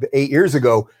know, 8 years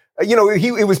ago, you know,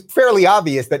 it was fairly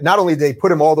obvious that not only did they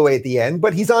put him all the way at the end,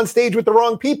 but he's on stage with the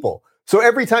wrong people. So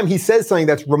every time he says something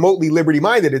that's remotely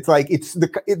liberty-minded, it's like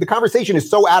the conversation is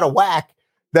so out of whack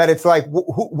that it's like,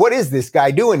 what is this guy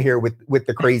doing here with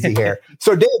the crazy hair?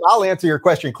 So, Dave, I'll answer your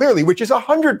question clearly, which is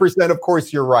 100%. Of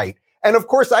course, you're right, and of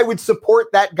course, I would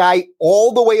support that guy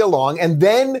all the way along, and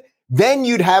then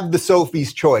you'd have the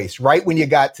Sophie's choice right when you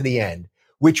got to the end,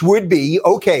 which would be,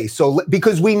 okay, so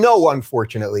because we know,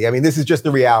 unfortunately, I mean, this is just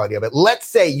the reality of it. Let's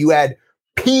say you had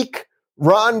peak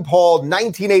Ron Paul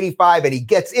 1985 and he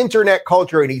gets internet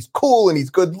culture and he's cool and he's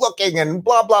good looking and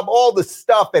blah, blah, blah, all the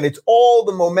stuff. And it's all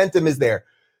the momentum is there.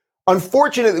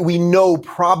 Unfortunately, we know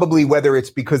probably whether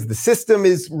it's because the system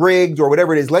is rigged or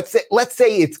whatever it is. Let's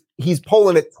say he's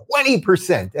polling at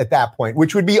 20% at that point,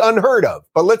 which would be unheard of.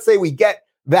 But let's say we get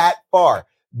that far.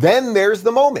 Then there's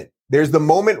the moment. There's the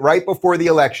moment right before the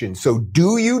election. So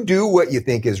do you do what you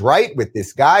think is right with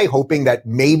this guy, hoping that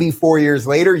maybe 4 years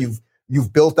later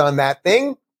you've built on that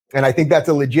thing? And I think that's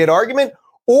a legit argument.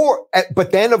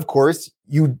 But then, of course,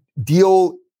 you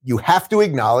have to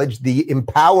acknowledge the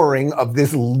empowering of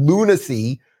this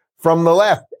lunacy from the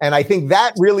left. And I think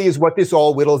that really is what this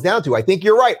all whittles down to. I think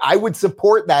you're right. I would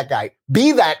support that guy.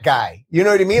 Be that guy. You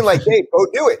know what I mean? Like, hey, go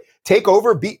do it. Take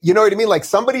over. You know what I mean? Like,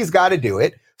 somebody's got to do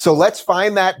it. So let's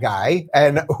find that guy,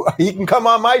 and he can come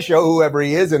on my show, whoever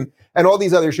he is, and all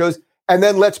these other shows. And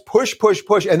then let's push.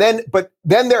 But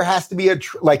then there has to be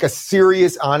a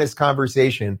serious, honest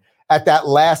conversation at that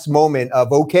last moment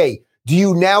of, okay, do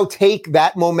you now take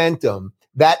that momentum,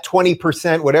 that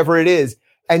 20%, whatever it is,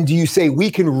 and do you say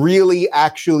we can really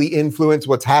actually influence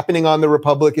what's happening on the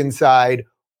Republican side,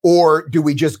 or do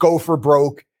we just go for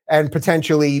broke and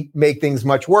potentially make things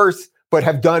much worse, but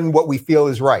have done what we feel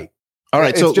is right? All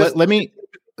right, so let me.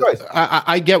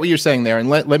 I get what you're saying there, and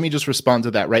let me just respond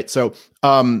to that. Right. So,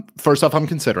 first off, I'm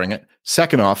considering it.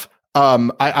 Second off,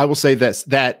 I will say this: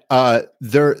 that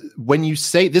when you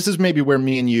say this is maybe where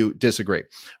me and you disagree.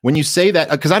 When you say that,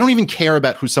 because I don't even care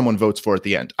about who someone votes for at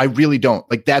the end. I really don't.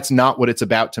 Like, that's not what it's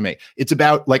about to me. It's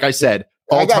about, like I said,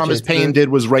 all Thomas Paine did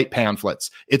was write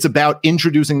pamphlets. It's about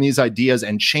introducing these ideas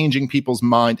and changing people's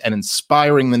mind and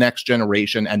inspiring the next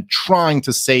generation and trying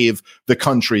to save the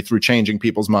country through changing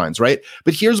people's minds, right?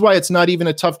 But here's why it's not even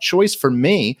a tough choice for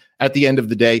me at the end of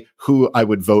the day, who I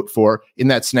would vote for in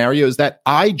that scenario, is that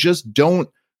I just don't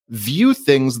view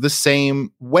things the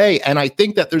same way. And I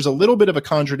think that there's a little bit of a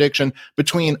contradiction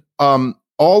between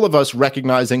all of us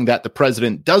recognizing that the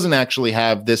president doesn't actually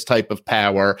have this type of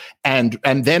power, and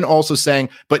then also saying,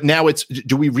 but now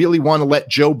do we really want to let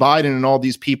Joe Biden and all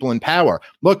these people in power?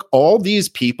 Look, all these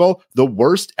people, the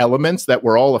worst elements that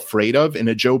we're all afraid of in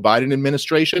a Joe Biden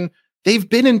administration, they've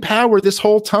been in power this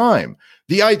whole time.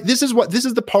 This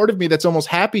is the part of me that's almost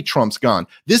happy Trump's gone.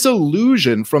 This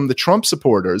illusion from the Trump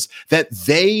supporters that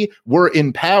they were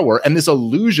in power, and this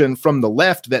illusion from the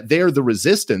left that they're the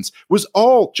resistance, was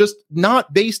all just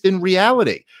not based in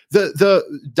reality. The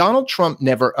Donald Trump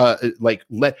never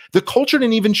let the culture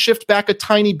didn't even shift back a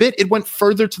tiny bit. It went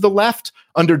further to the left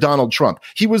under Donald Trump.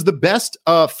 He was the best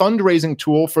fundraising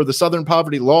tool for the Southern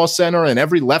Poverty Law Center and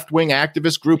every left-wing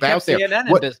activist group out there. CNN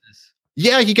in business.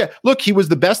 Yeah, he was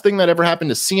the best thing that ever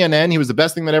happened to CNN. He was the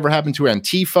best thing that ever happened to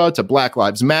Antifa, to Black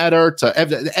Lives Matter, to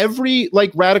every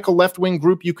radical left-wing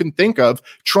group you can think of.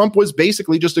 Trump was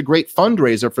basically just a great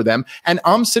fundraiser for them. And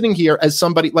I'm sitting here as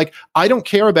somebody, I don't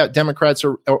care about Democrats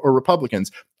or Republicans.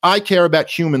 I care about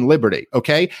human liberty,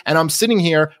 okay? And I'm sitting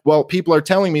here while people are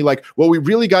telling me we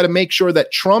really got to make sure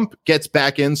that Trump gets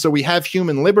back in so we have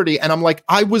human liberty. And I'm like,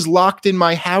 I was locked in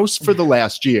my house for the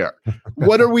last year.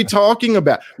 What are we talking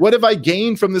about? What have I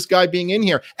gained from this guy being in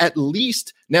here? At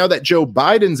least now that Joe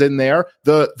Biden's in there,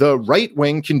 the right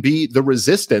wing can be the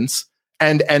resistance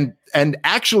and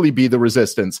actually be the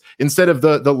resistance, instead of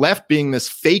the left being this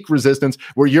fake resistance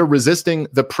where you're resisting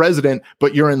the president,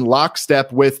 but you're in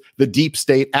lockstep with the deep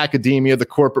state, academia, the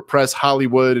corporate press,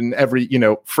 Hollywood, and every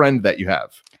friend that you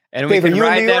have. And we can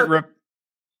ride that.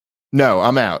 No,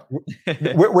 I'm out.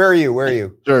 Where are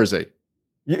you? Jersey.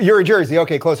 You're in Jersey.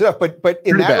 Okay, close enough. But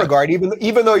in that regard,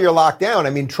 even though you're locked down,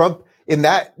 I mean, Trump in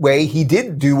that way, he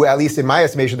did do, at least in my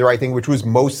estimation, the right thing, which was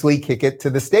mostly kick it to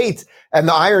the states. And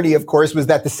the irony, of course, was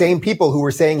that the same people who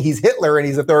were saying he's Hitler and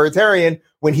he's authoritarian,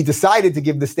 when he decided to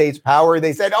give the states power,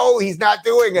 they said, "Oh, he's not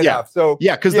doing enough." So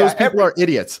because those people are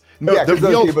idiots. No, yeah, because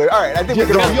those people. All right, I think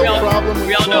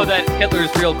we all know that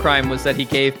Hitler's real crime was that he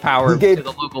gave power to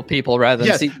the local people rather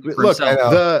than for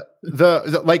himself.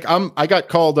 I got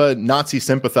called a Nazi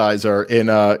sympathizer in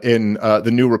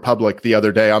the New Republic the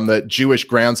other day. I'm the Jewish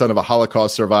grandson of a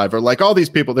Holocaust survivor. Like, all these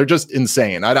people, they're just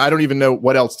insane. I don't even know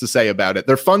what else to say about it.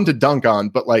 They're fun to dunk on,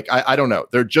 but I don't know.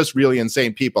 They're just really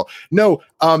insane people. No,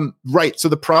 right. So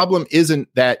the problem isn't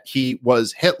that he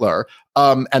was Hitler.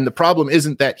 And the problem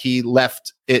isn't that he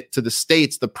left it to the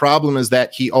states. The problem is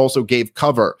that he also gave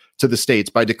cover to the states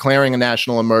by declaring a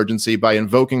national emergency, by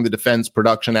invoking the Defense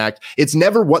Production Act. It's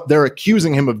never what they're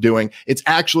accusing him of doing. It's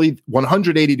actually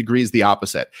 180 degrees the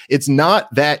opposite. It's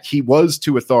not that he was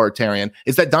too authoritarian.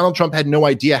 It's that Donald Trump had no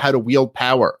idea how to wield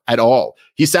power at all.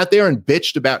 He sat there and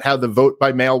bitched about how the vote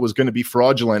by mail was going to be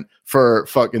fraudulent for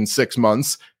fucking 6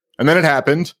 months. And then it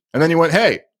happened. And then he went,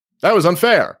 "Hey, that was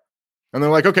unfair." And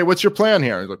they're like, "Okay, what's your plan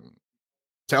here?" He's like,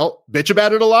 bitch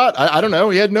about it a lot. I don't know.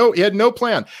 He had no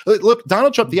plan. Look,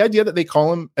 Donald Trump, the idea that they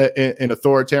call him an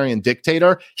authoritarian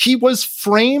dictator, he was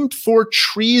framed for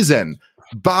treason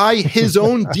by his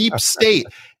own deep state,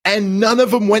 and none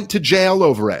of them went to jail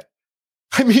over it.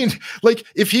 I mean,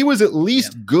 if he was at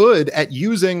least good at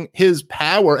using his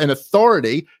power and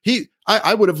authority,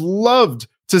 I would have loved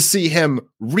to see him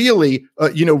really,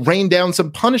 rain down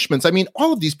some punishments. I mean,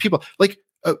 all of these people,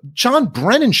 John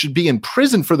Brennan should be in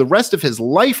prison for the rest of his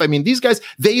life. I mean, these guys,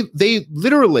 they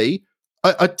literally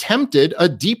attempted a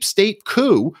deep state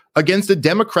coup against a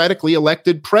democratically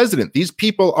elected president. These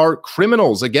people are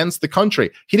criminals against the country.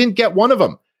 He didn't get one of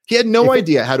them. He had no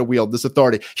idea how to wield this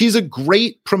authority. He's a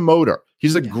great promoter.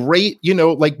 He's a great,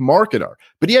 marketer,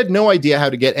 but he had no idea how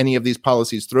to get any of these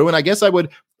policies through. And I guess I would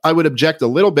object a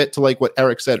little bit to what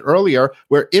Eric said earlier,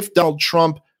 where if Donald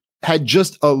Trump had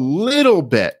just a little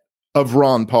bit of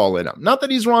Ron Paul in him. Not that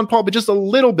he's Ron Paul, but just a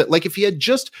little bit. If he had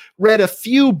just read a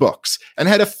few books and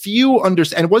had a few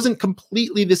and wasn't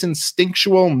completely this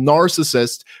instinctual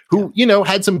narcissist who,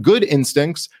 had some good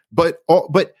instincts, but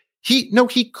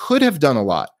he could have done a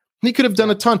lot. He could have done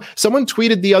a ton. Someone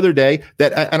tweeted the other day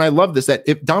that, and I love this, that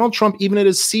if Donald Trump, even at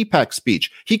his CPAC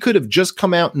speech, he could have just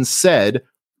come out and said,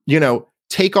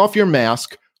 take off your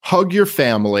mask, hug your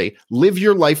family, live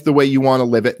your life the way you want to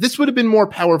live it. This would have been more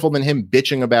powerful than him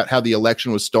bitching about how the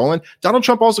election was stolen. Donald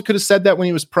Trump also could have said that when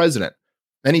he was president,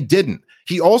 and he didn't.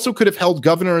 He also could have held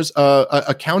governors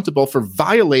accountable for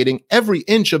violating every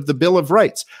inch of the Bill of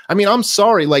Rights. I mean, I'm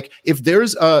sorry. If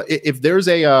there's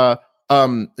a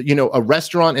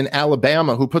restaurant in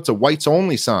Alabama who puts a whites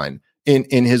only sign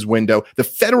in his window, the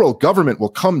federal government will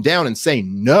come down and say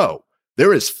no.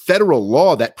 There is federal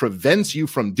law that prevents you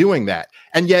from doing that.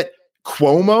 And yet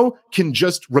Cuomo can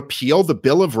just repeal the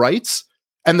Bill of Rights,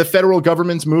 and the federal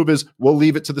government's move is we'll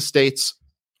leave it to the states,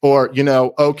 or,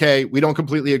 okay, we don't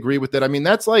completely agree with it. I mean,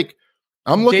 that's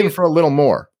I'm looking for a little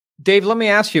more. Dave, let me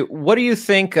ask you, what do you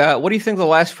think the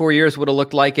last 4 years would have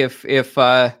looked like if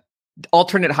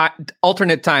alternate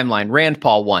timeline, Rand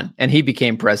Paul won and he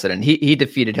became president? He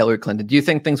defeated Hillary Clinton. Do you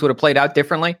think things would have played out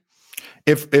differently?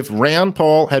 If Rand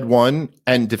Paul had won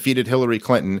and defeated Hillary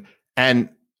Clinton, and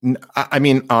I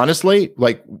mean, honestly,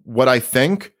 what I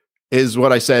think is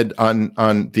what I said on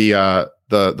the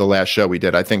last show we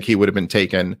did. I think he would have been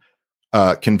taken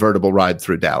a convertible ride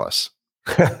through Dallas.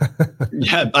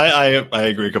 Yeah, I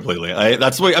agree completely.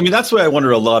 That's the way. I mean, that's why I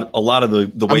wonder a lot of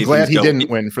the way. I'm glad he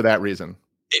didn't win for that reason.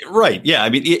 Right. Yeah. I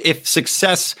mean, if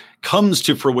success comes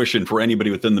to fruition for anybody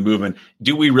within the movement,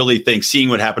 do we really think, seeing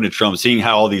what happened to Trump, seeing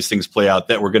how all these things play out,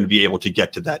 that we're going to be able to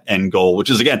get to that end goal, which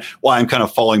is, again, why I'm kind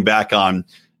of falling back on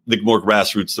the more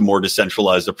grassroots, the more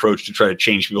decentralized approach to try to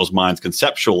change people's minds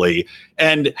conceptually.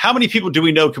 And how many people do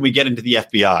we know can we get into the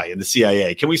FBI and the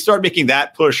CIA? Can we start making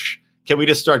that push? Can we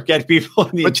just start getting people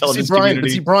in the intelligence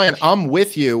community? Brian, I'm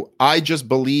with you. I just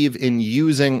believe in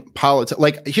using politics.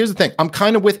 Here's the thing. I'm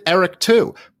kind of with Eric,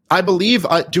 too. I believe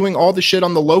doing all the shit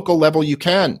on the local level you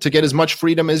can to get as much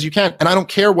freedom as you can. And I don't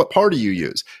care what party you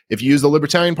use. If you use the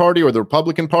Libertarian Party or the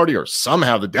Republican Party or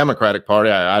somehow the Democratic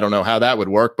Party, I don't know how that would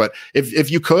work. But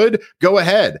if you could, go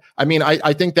ahead. I mean,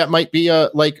 I think that might be a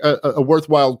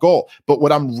worthwhile goal. But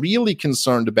what I'm really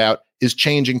concerned about is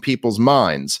changing people's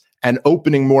minds. and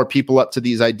opening more people up to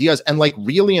these ideas, and like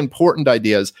really important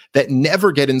ideas that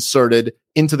never get inserted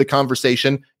into the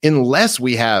conversation unless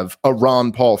we have a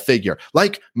Ron Paul figure,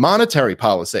 like monetary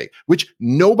policy, which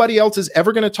nobody else is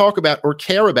ever going to talk about or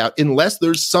care about unless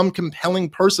there's some compelling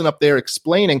person up there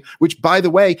explaining, which, by the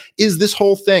way, is this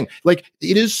whole thing. Like,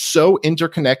 it is so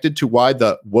interconnected to why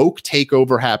the woke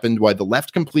takeover happened, why the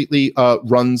left completely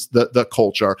runs the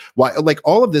culture, why, like,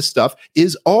 all of this stuff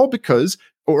is all because,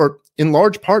 or in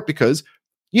large part because,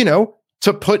 you know,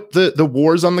 to put the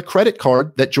wars on the credit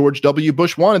card that George W.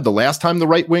 Bush wanted the last time the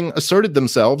right wing asserted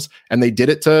themselves, and they did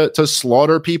it to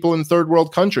slaughter people in third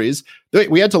world countries.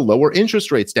 We had to lower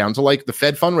interest rates down to like the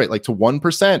Fed fund rate, like to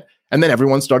 1%. And then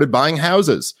everyone started buying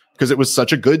houses because it was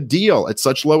such a good deal at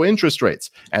such low interest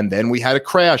rates. And then we had a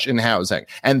crash in housing.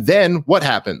 And then what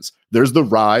happens? There's the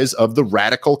rise of the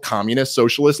radical communist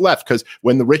socialist left, because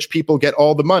when the rich people get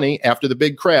all the money after the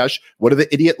big crash, what do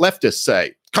the idiot leftists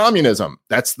say? Communism.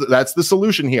 That's the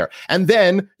solution here. And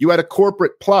then you had a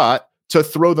corporate plot to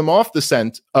throw them off the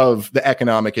scent of the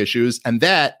economic issues, and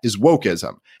that is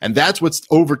wokeism. And that's what's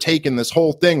overtaken this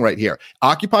whole thing right here.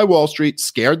 Occupy Wall Street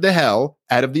scared the hell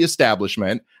out of the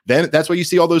establishment. Then that's why you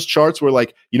see all those charts where,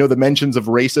 like, you know, the mentions of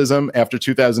racism after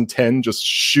 2010 just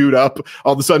shoot up.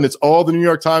 All of a sudden, it's all the New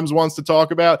York Times wants to talk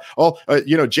about.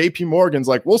 JP Morgan's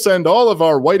like, we'll send all of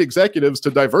our white executives to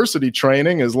diversity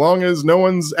training as long as no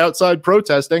one's outside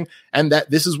protesting. And that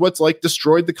this is what's like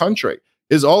destroyed the country,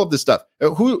 is all of this stuff.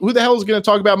 Who the hell is going to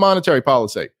talk about monetary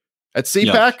policy at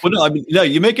CPAC? Yeah. Well,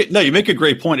 you make a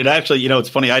great point. It actually, you know, it's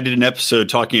funny. I did an episode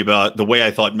talking about the way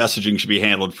I thought messaging should be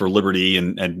handled for liberty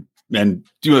and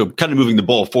you know, kind of moving the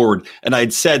ball forward. And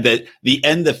I'd said that the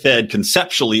end the Fed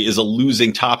conceptually is a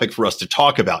losing topic for us to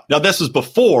talk about. Now, this was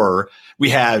before we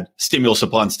had stimulus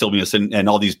upon stimulus and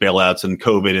all these bailouts and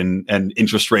COVID and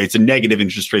interest rates and negative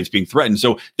interest rates being threatened.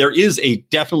 So there is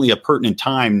definitely a pertinent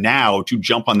time now to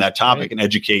jump on that topic and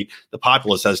educate the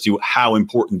populace as to how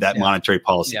important that monetary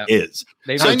policy is.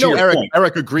 So I know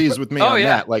Eric agrees with me on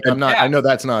that. Like, I know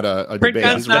that's not a debate.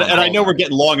 And I know we're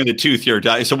getting long in the tooth here,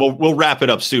 so we'll wrap it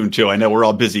up soon too. I know we're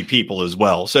all busy people as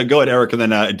well. So go ahead, Eric, and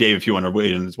then Dave, if you want to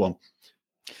weigh in as well.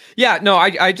 Yeah, no,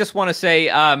 I just want to say,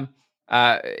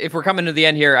 if we're coming to the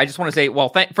end here, I just want to say,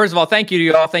 well, first of all, thank you to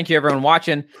you all. Thank you, everyone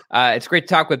watching. It's great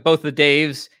to talk with both the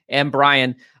Daves and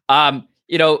Brian.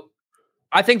 You know,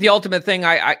 I think the ultimate thing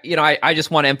I just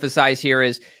want to emphasize here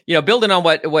is, you know, building on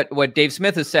what Dave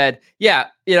Smith has said. Yeah,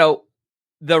 you know,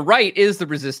 the right is the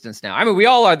resistance now. I mean, we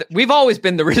all are. We've always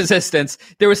been the resistance.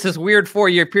 There was this weird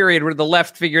 4-year period where the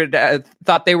left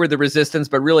thought they were the resistance,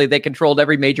 but really they controlled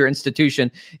every major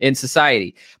institution in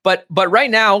society. But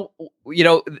right now, you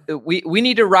know, we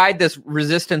need to ride this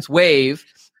resistance wave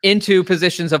into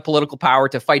positions of political power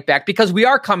to fight back, because we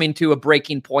are coming to a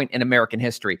breaking point in American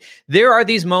history. There are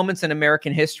these moments in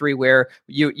American history where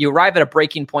you arrive at a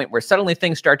breaking point where suddenly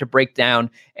things start to break down,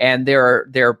 and there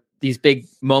are these big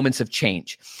moments of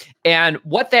change. And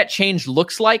what that change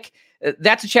looks like,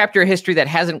 that's a chapter of history that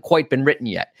hasn't quite been written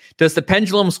yet. Does the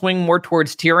pendulum swing more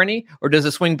towards tyranny, or does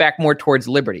it swing back more towards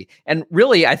liberty? And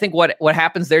really, I think what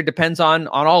happens there depends on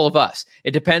all of us.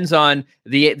 It depends on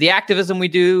the activism we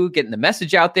do, getting the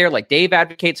message out there like Dave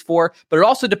advocates for, but it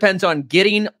also depends on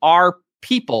getting our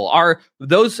people,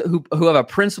 those who have a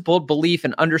principled belief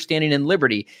and understanding in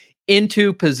liberty,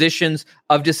 into positions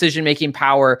of decision-making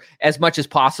power as much as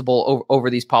possible over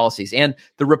these policies. And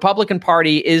the Republican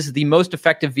Party is the most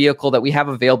effective vehicle that we have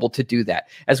available to do that.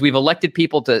 As we've elected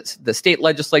people to the state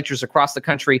legislatures across the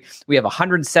country, we have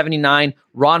 179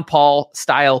 Ron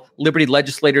Paul-style liberty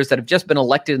legislators that have just been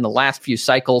elected in the last few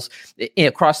cycles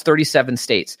across 37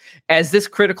 states. As this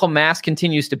critical mass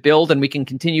continues to build, and we can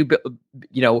continue,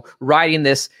 you know, riding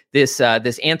this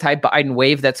anti-Biden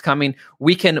wave that's coming,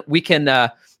 we can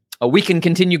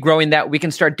continue growing that. We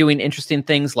can start doing interesting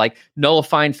things like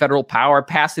nullifying federal power,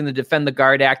 passing the Defend the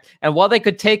Guard Act. And while they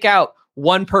could take out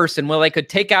one person, they could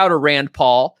take out a Rand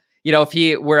Paul, you know, if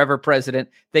he were ever president,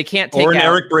 they can't take out... Or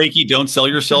Eric Brakey. Don't sell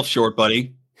yourself short,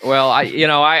 buddy. Well,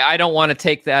 I don't want to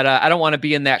take that. I don't want to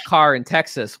be in that car in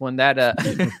Texas when that...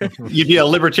 You'd be a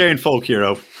libertarian folk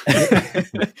hero.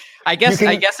 I guess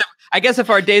if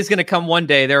our day is going to come one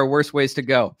day, there are worse ways to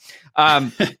go.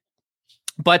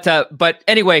 But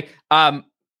anyway,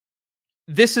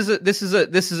 this is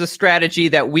a strategy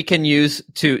that we can use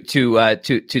to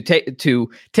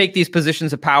take these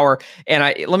positions of power.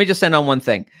 And let me just end on one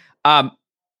thing.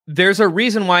 There's a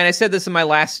reason why, and I said this in my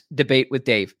last debate with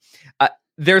Dave.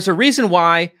 There's a reason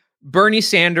why Bernie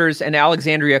Sanders and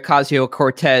Alexandria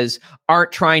Ocasio-Cortez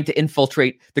aren't trying to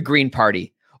infiltrate the Green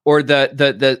Party or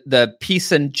the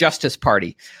Peace and Justice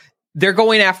Party. They're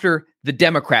going after the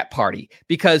Democrat Party,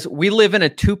 because we live in a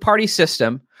two-party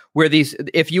system where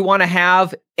if you want to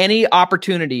have any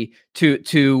opportunity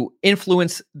to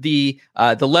influence the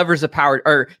levers of power,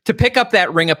 or to pick up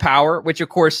that ring of power, which of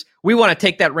course we want to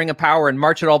take that ring of power and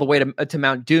march it all the way to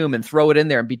Mount Doom and throw it in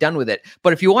there and be done with it.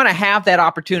 But if you want to have that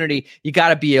opportunity, you got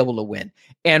to be able to win.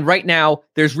 And right now,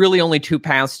 there's really only two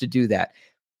paths to do that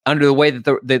under the way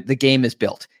that the game is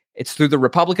built. It's through the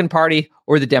Republican Party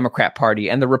or the Democrat Party,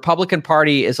 and the Republican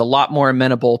Party is a lot more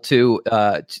amenable to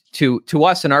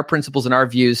us and our principles and our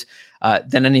views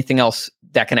than anything else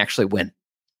that can actually win.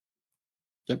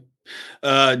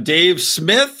 Dave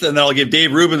Smith, and then I'll give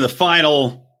Dave Rubin the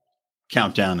final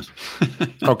countdown.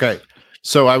 Okay.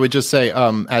 So I would just say,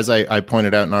 as I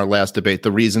pointed out in our last debate,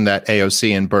 the reason that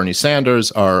AOC and Bernie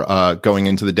Sanders are going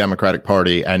into the Democratic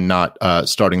Party and not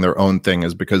starting their own thing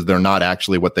is because they're not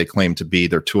actually what they claim to be.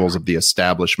 They're tools of the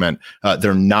establishment.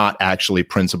 They're not actually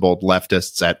principled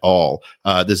leftists at all.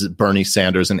 This is Bernie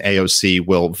Sanders and AOC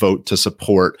will vote to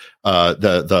support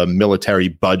the military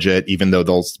budget, even though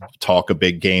they'll talk a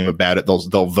big game about it.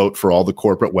 They'll vote for all the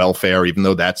corporate welfare, even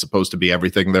though that's supposed to be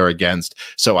everything they're against.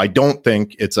 So I don't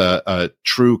think it's a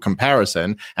true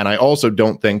comparison. And I also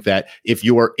don't think that if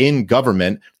you are in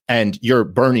government and you're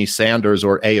Bernie Sanders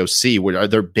or AOC, where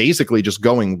they're basically just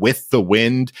going with the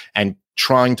wind and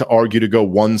trying to argue to go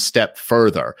one step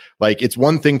further. Like, it's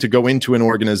one thing to go into an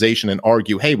organization and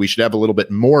argue, hey, we should have a little bit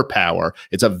more power.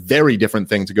 It's a very different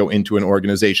thing to go into an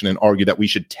organization and argue that we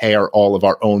should tear all of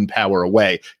our own power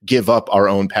away, give up our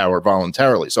own power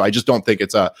voluntarily. So I just don't think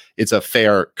it's a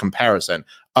fair comparison.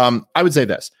 I would say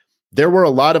this. There were a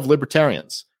lot of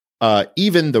libertarians,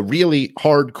 even the really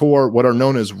hardcore, what are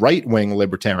known as right-wing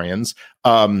libertarians,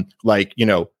 like,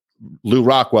 Lew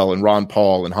Rockwell and Ron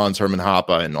Paul and Hans Hermann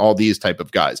Hoppe and all these type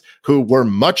of guys who were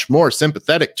much more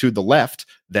sympathetic to the left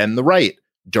than the right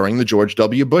during the George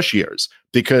W. Bush years,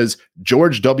 because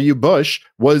George W. Bush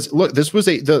this was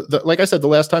like I said, the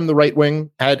last time the right wing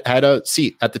had a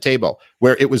seat at the table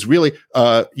where it was really,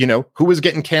 who was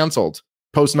getting canceled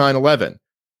post 9/11.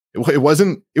 It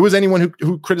was anyone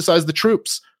who criticized the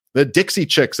troops, the Dixie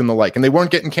Chicks and the like, and they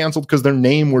weren't getting canceled because their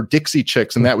name were Dixie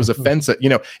Chicks, and that was offensive.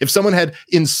 If someone had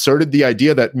inserted the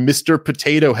idea that Mr.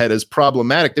 Potato Head is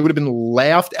problematic, they would have been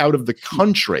laughed out of the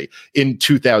country in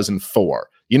 2004.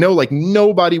 Like,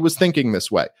 nobody was thinking this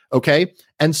way. Okay.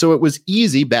 And so it was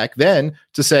easy back then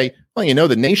to say, well,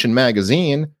 the Nation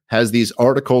magazine has these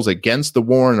articles against the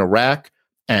war in Iraq,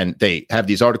 and they have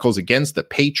these articles against the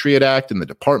Patriot Act and the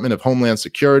Department of Homeland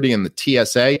Security and the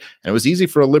TSA. And it was easy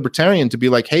for a libertarian to be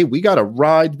like, hey, we got to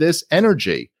ride this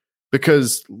energy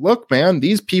because, look, man,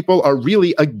 these people are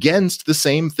really against the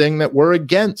same thing that we're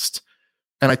against.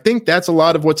 And I think that's a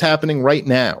lot of what's happening right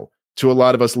now to a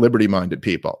lot of us liberty-minded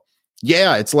people.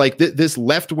 Yeah, it's like this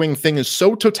left-wing thing is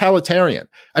so totalitarian.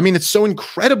 I mean, it's so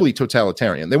incredibly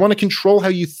totalitarian. They want to control how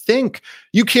you think.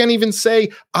 You can't even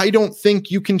say, I don't think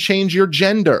you can change your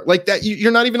gender. Like that,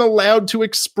 you're not even allowed to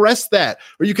express that,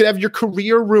 or you could have your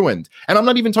career ruined. And I'm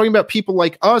not even talking about people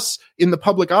like us in the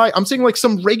public eye. I'm saying like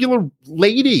some regular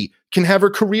lady can have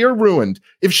her career ruined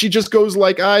if she just goes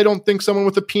like, I don't think someone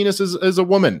with a penis is a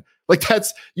woman. Like,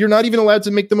 you're not even allowed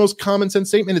to make the most common sense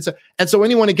statement. And so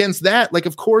anyone against that, like,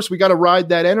 of course, we got to ride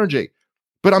that energy.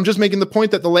 But I'm just making the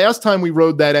point that the last time we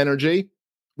rode that energy,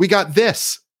 we got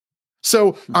this.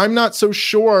 So I'm not so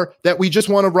sure that we just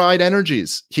want to ride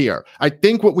energies here. I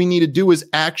think what we need to do is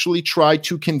actually try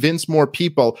to convince more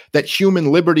people that human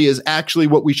liberty is actually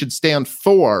what we should stand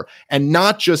for, and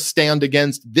not just stand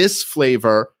against this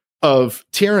flavor of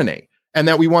tyranny. And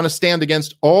that we want to stand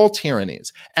against all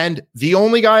tyrannies. And the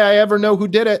only guy I ever know who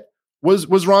did it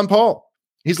was Ron Paul.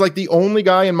 He's like the only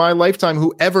guy in my lifetime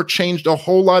who ever changed a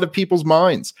whole lot of people's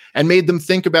minds and made them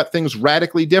think about things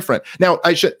radically different. Now,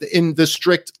 in the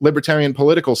strict libertarian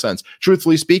political sense,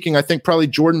 truthfully speaking, I think probably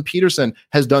Jordan Peterson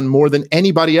has done more than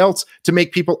anybody else to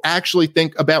make people actually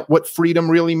think about what freedom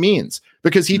really means,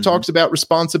 because he talks about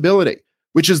responsibility,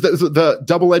 which is the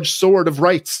double-edged sword of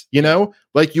rights,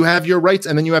 like you have your rights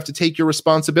and then you have to take your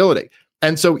responsibility.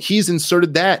 And so he's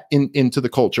inserted that into the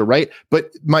culture, right?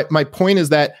 But my point is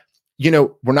that,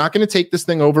 we're not going to take this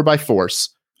thing over by force.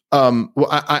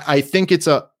 I think it's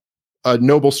a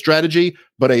noble strategy,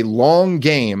 but a long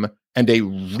game and a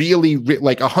really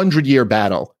like 100-year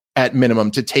battle at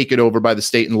minimum to take it over by the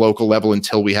state and local level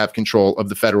until we have control of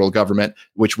the federal government,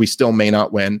 which we still may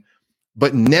not win.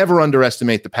 But never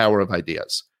underestimate the power of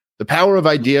ideas. The power of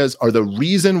ideas are the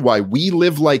reason why we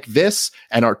live like this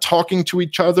and are talking to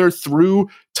each other through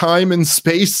time and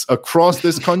space across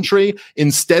this country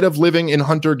instead of living in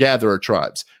hunter-gatherer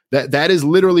tribes. That is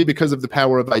literally because of the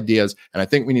power of ideas. And I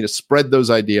think we need to spread those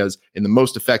ideas in the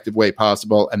most effective way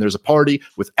possible. And there's a party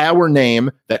with our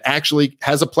name that actually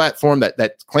has a platform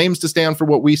that claims to stand for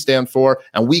what we stand for.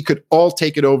 And we could all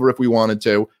take it over if we wanted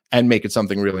to and make it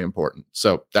something really important.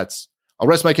 So I'll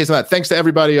rest my case on that. Thanks to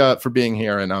everybody for being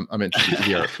here. And I'm interested to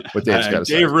hear what Dave's got to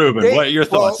say. Dave Rubin, what are your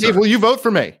thoughts? Dave, will you vote for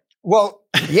me? Well,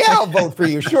 yeah, I'll vote for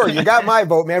you. Sure. You got my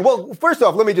vote, man. Well, first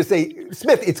off, let me just say,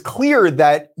 Smith, it's clear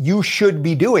that you should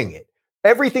be doing it.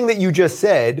 Everything that you just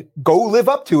said, go live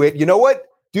up to it. You know what?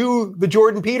 Do the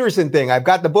Jordan Peterson thing. I've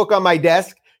got the book on my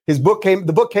desk. The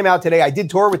book came out today. I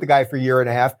did tour with the guy for a year and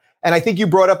a half. And I think you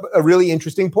brought up a really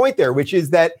interesting point there, which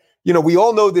is that, we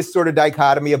all know this sort of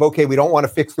dichotomy of, okay, we don't want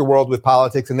to fix the world with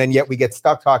politics. And then yet we get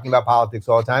stuck talking about politics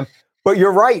all the time. But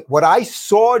you're right. What I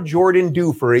saw Jordan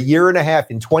do for a year and a half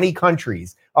in 20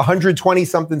 countries, 120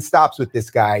 something stops with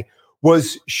this guy,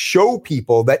 was show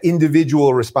people that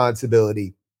individual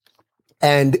responsibility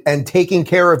and taking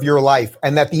care of your life,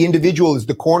 and that the individual is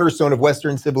the cornerstone of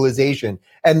Western civilization.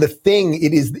 And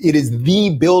it is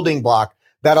the building block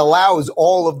that allows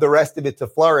all of the rest of it to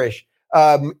flourish.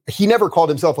 He never called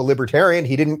himself a libertarian.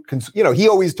 He didn't, he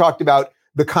always talked about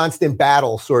the constant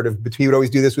battle sort of between, he would always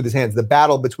do this with his hands, the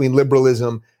battle between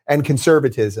liberalism and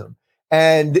conservatism.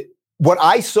 And what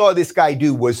I saw this guy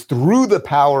do was, through the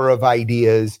power of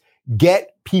ideas,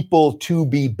 get people to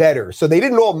be better. So they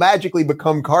didn't all magically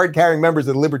become card-carrying members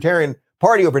of the Libertarian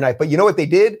Party overnight. But you know what they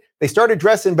did? They started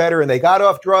dressing better, and they got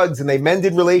off drugs, and they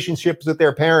mended relationships with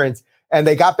their parents, and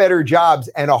they got better jobs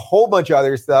and a whole bunch of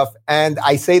other stuff. And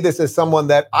I say this as someone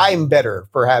that I'm better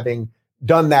for having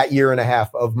done that year and a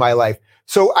half of my life.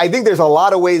 So I think there's a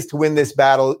lot of ways to win this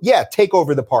battle. Yeah, take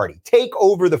over the party. Take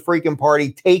over the freaking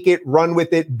party. Take it, run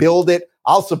with it, build it.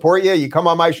 I'll support you. You come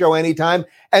on my show anytime.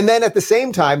 And then at the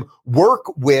same time,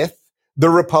 work with the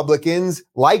Republicans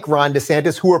like Ron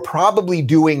DeSantis, who are probably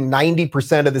doing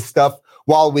 90% of the stuff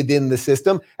while within the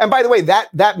system. And by the way,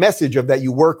 that message of that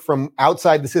you work from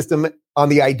outside the system on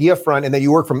the idea front, and then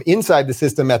you work from inside the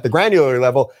system at the granular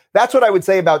level, that's what I would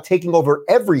say about taking over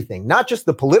everything, not just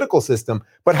the political system,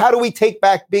 but how do we take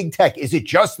back big tech? Is it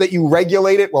just that you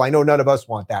regulate it? Well, I know none of us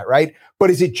want that, right? But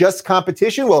is it just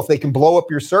competition? Well, if they can blow up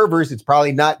your servers, it's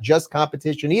probably not just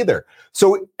competition either.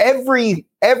 So every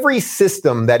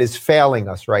system that is failing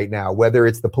us right now, whether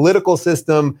it's the political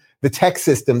system, the tech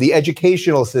system, the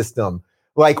educational system,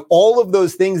 like all of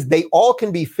those things, they all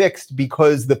can be fixed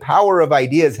because the power of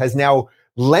ideas has now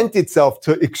lent itself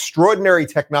to extraordinary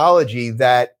technology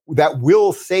that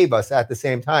will save us at the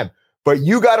same time. But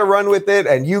you got to run with it,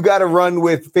 and you got to run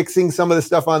with fixing some of the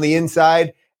stuff on the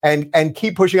inside and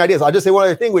keep pushing ideas. I'll just say one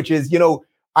other thing, which is,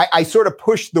 I sort of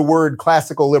pushed the word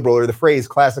classical liberal, or the phrase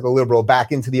classical liberal,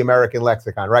 back into the American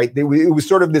lexicon, right? It was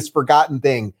sort of this forgotten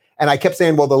thing. And I kept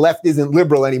saying, well, the left isn't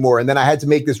liberal anymore. And then I had to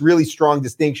make this really strong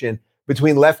distinction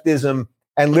between leftism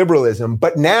and liberalism.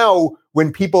 But now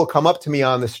when people come up to me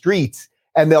on the streets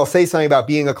and they'll say something about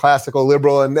being a classical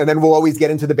liberal, and then we'll always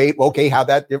get into debate, okay, how's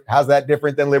that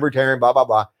different than libertarian, blah, blah,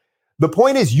 blah. The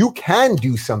point is, you can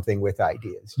do something with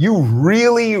ideas. You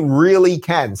really, really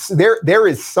can. There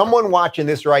is someone watching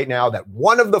this right now that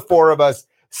one of the four of us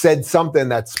said something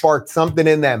that sparked something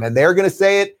in them, and they're going to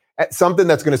say it at something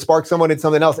that's going to spark someone in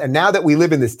something else. And now that we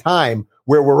live in this time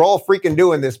where we're all freaking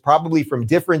doing this, probably from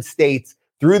different states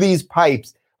through these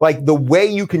pipes, like the way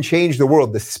you can change the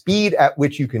world, the speed at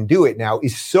which you can do it now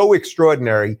is so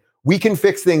extraordinary. We can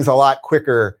fix things a lot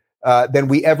quicker than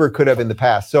we ever could have in the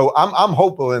past. So I'm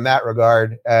hopeful in that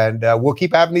regard, and we'll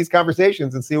keep having these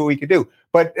conversations and see what we can do.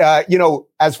 But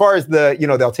as far as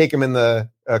they'll take him in the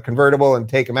convertible and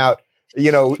take him out.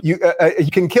 You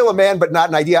can kill a man, but not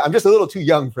an idea. I'm just a little too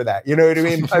young for that. You know what I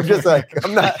mean? I'm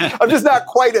just not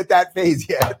quite at that phase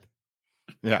yet.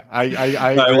 Yeah, I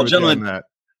agree with you on that.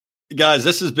 Guys,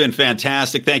 this has been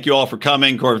fantastic. Thank you all for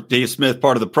coming. Of course, Dave Smith,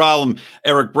 part of the problem.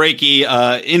 Eric Brakey,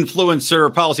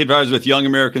 influencer, policy advisor with Young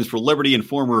Americans for Liberty, and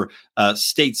former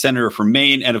state senator from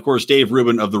Maine. And of course, Dave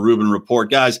Rubin of the Rubin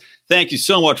Report. Guys, thank you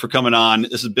so much for coming on.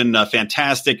 This has been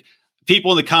fantastic.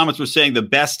 People in the comments were saying the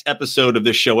best episode of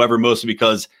this show ever, mostly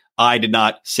because I did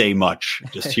not say much.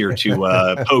 Just here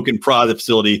to poke and prod the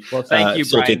facility. Well, thank you,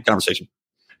 Brian. The conversation.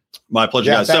 My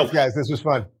pleasure, guys. Thanks, guys. This was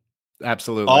fun.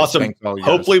 Absolutely. Awesome.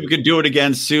 Hopefully we can do it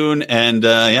again soon. And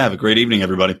have a great evening,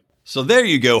 everybody. So there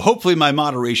you go. Hopefully my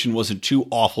moderation wasn't too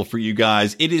awful for you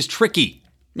guys. It is tricky.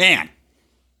 Man,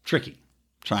 tricky.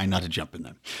 Trying not to jump in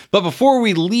them. But before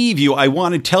we leave you, I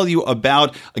want to tell you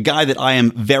about a guy that I am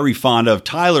very fond of,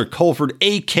 Tyler Colford,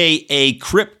 aka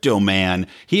Crypto Man.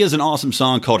 He has an awesome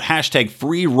song called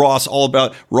 #FreeRoss, all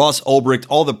about Ross Ulbricht.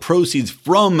 All the proceeds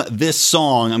from this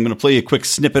song, I'm going to play you a quick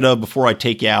snippet of before I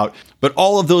take you out. But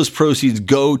all of those proceeds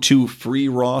go to Free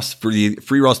Ross, for the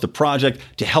Free Ross, the project,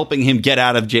 to helping him get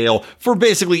out of jail for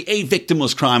basically a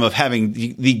victimless crime of having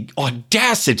the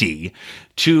audacity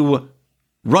to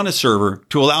run a server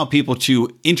to allow people to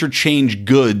interchange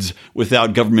goods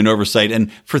without government oversight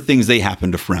and for things they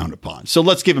happen to frown upon. So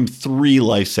let's give him 3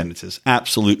 life sentences.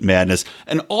 Absolute madness.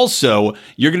 And also,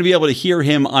 you're going to be able to hear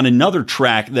him on another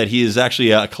track that he is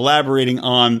actually collaborating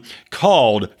on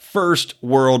called First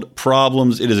World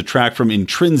Problems. It is a track from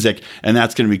Intrinsic, and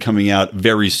that's going to be coming out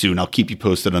very soon. I'll keep you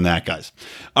posted on that, guys.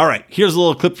 All right, here's a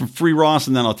little clip from Free Ross,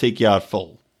 and then I'll take you out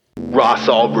full. Ross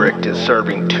Ulbricht is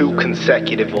serving 2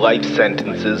 consecutive life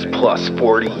sentences plus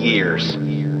 40 years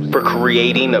for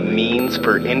creating a means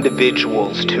for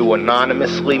individuals to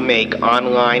anonymously make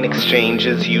online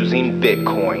exchanges using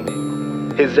Bitcoin.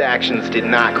 His actions did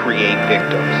not create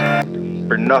victims.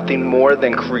 For nothing more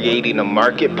than creating a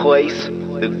marketplace,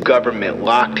 the government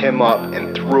locked him up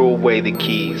and threw away the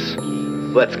keys.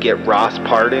 Let's get Ross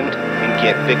pardoned and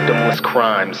get victimless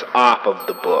crimes off of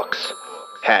the books.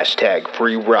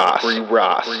 #Free Ross. Free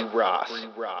Ross. Free Ross. Free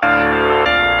Ross.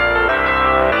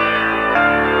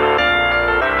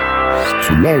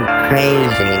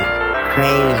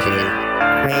 Crazy.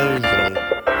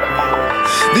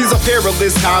 These are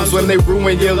perilous times when they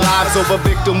ruin your lives over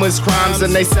victimless crimes,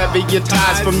 and they sever your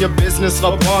ties from your business,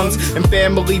 loved ones, and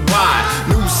family. Why?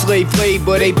 New slave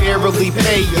labor, they barely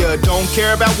pay you. Don't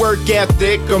care about work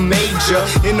ethic or major.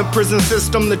 In the prison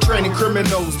system, the training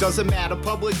criminals doesn't matter,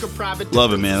 public or private.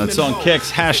 Love it, man. That song kicks.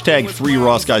 #Free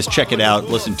Ross, guys. Check it out.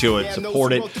 Listen to it.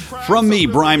 Support it. From me,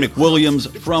 Brian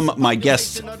McWilliams. From my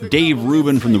guests, Dave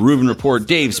Rubin from the Rubin Report,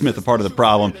 Dave Smith, a part of the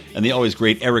problem, and the always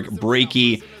great Eric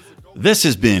Brakey. This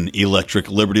has been Electric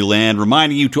Liberty Land,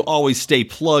 reminding you to always stay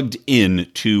plugged in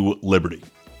to liberty.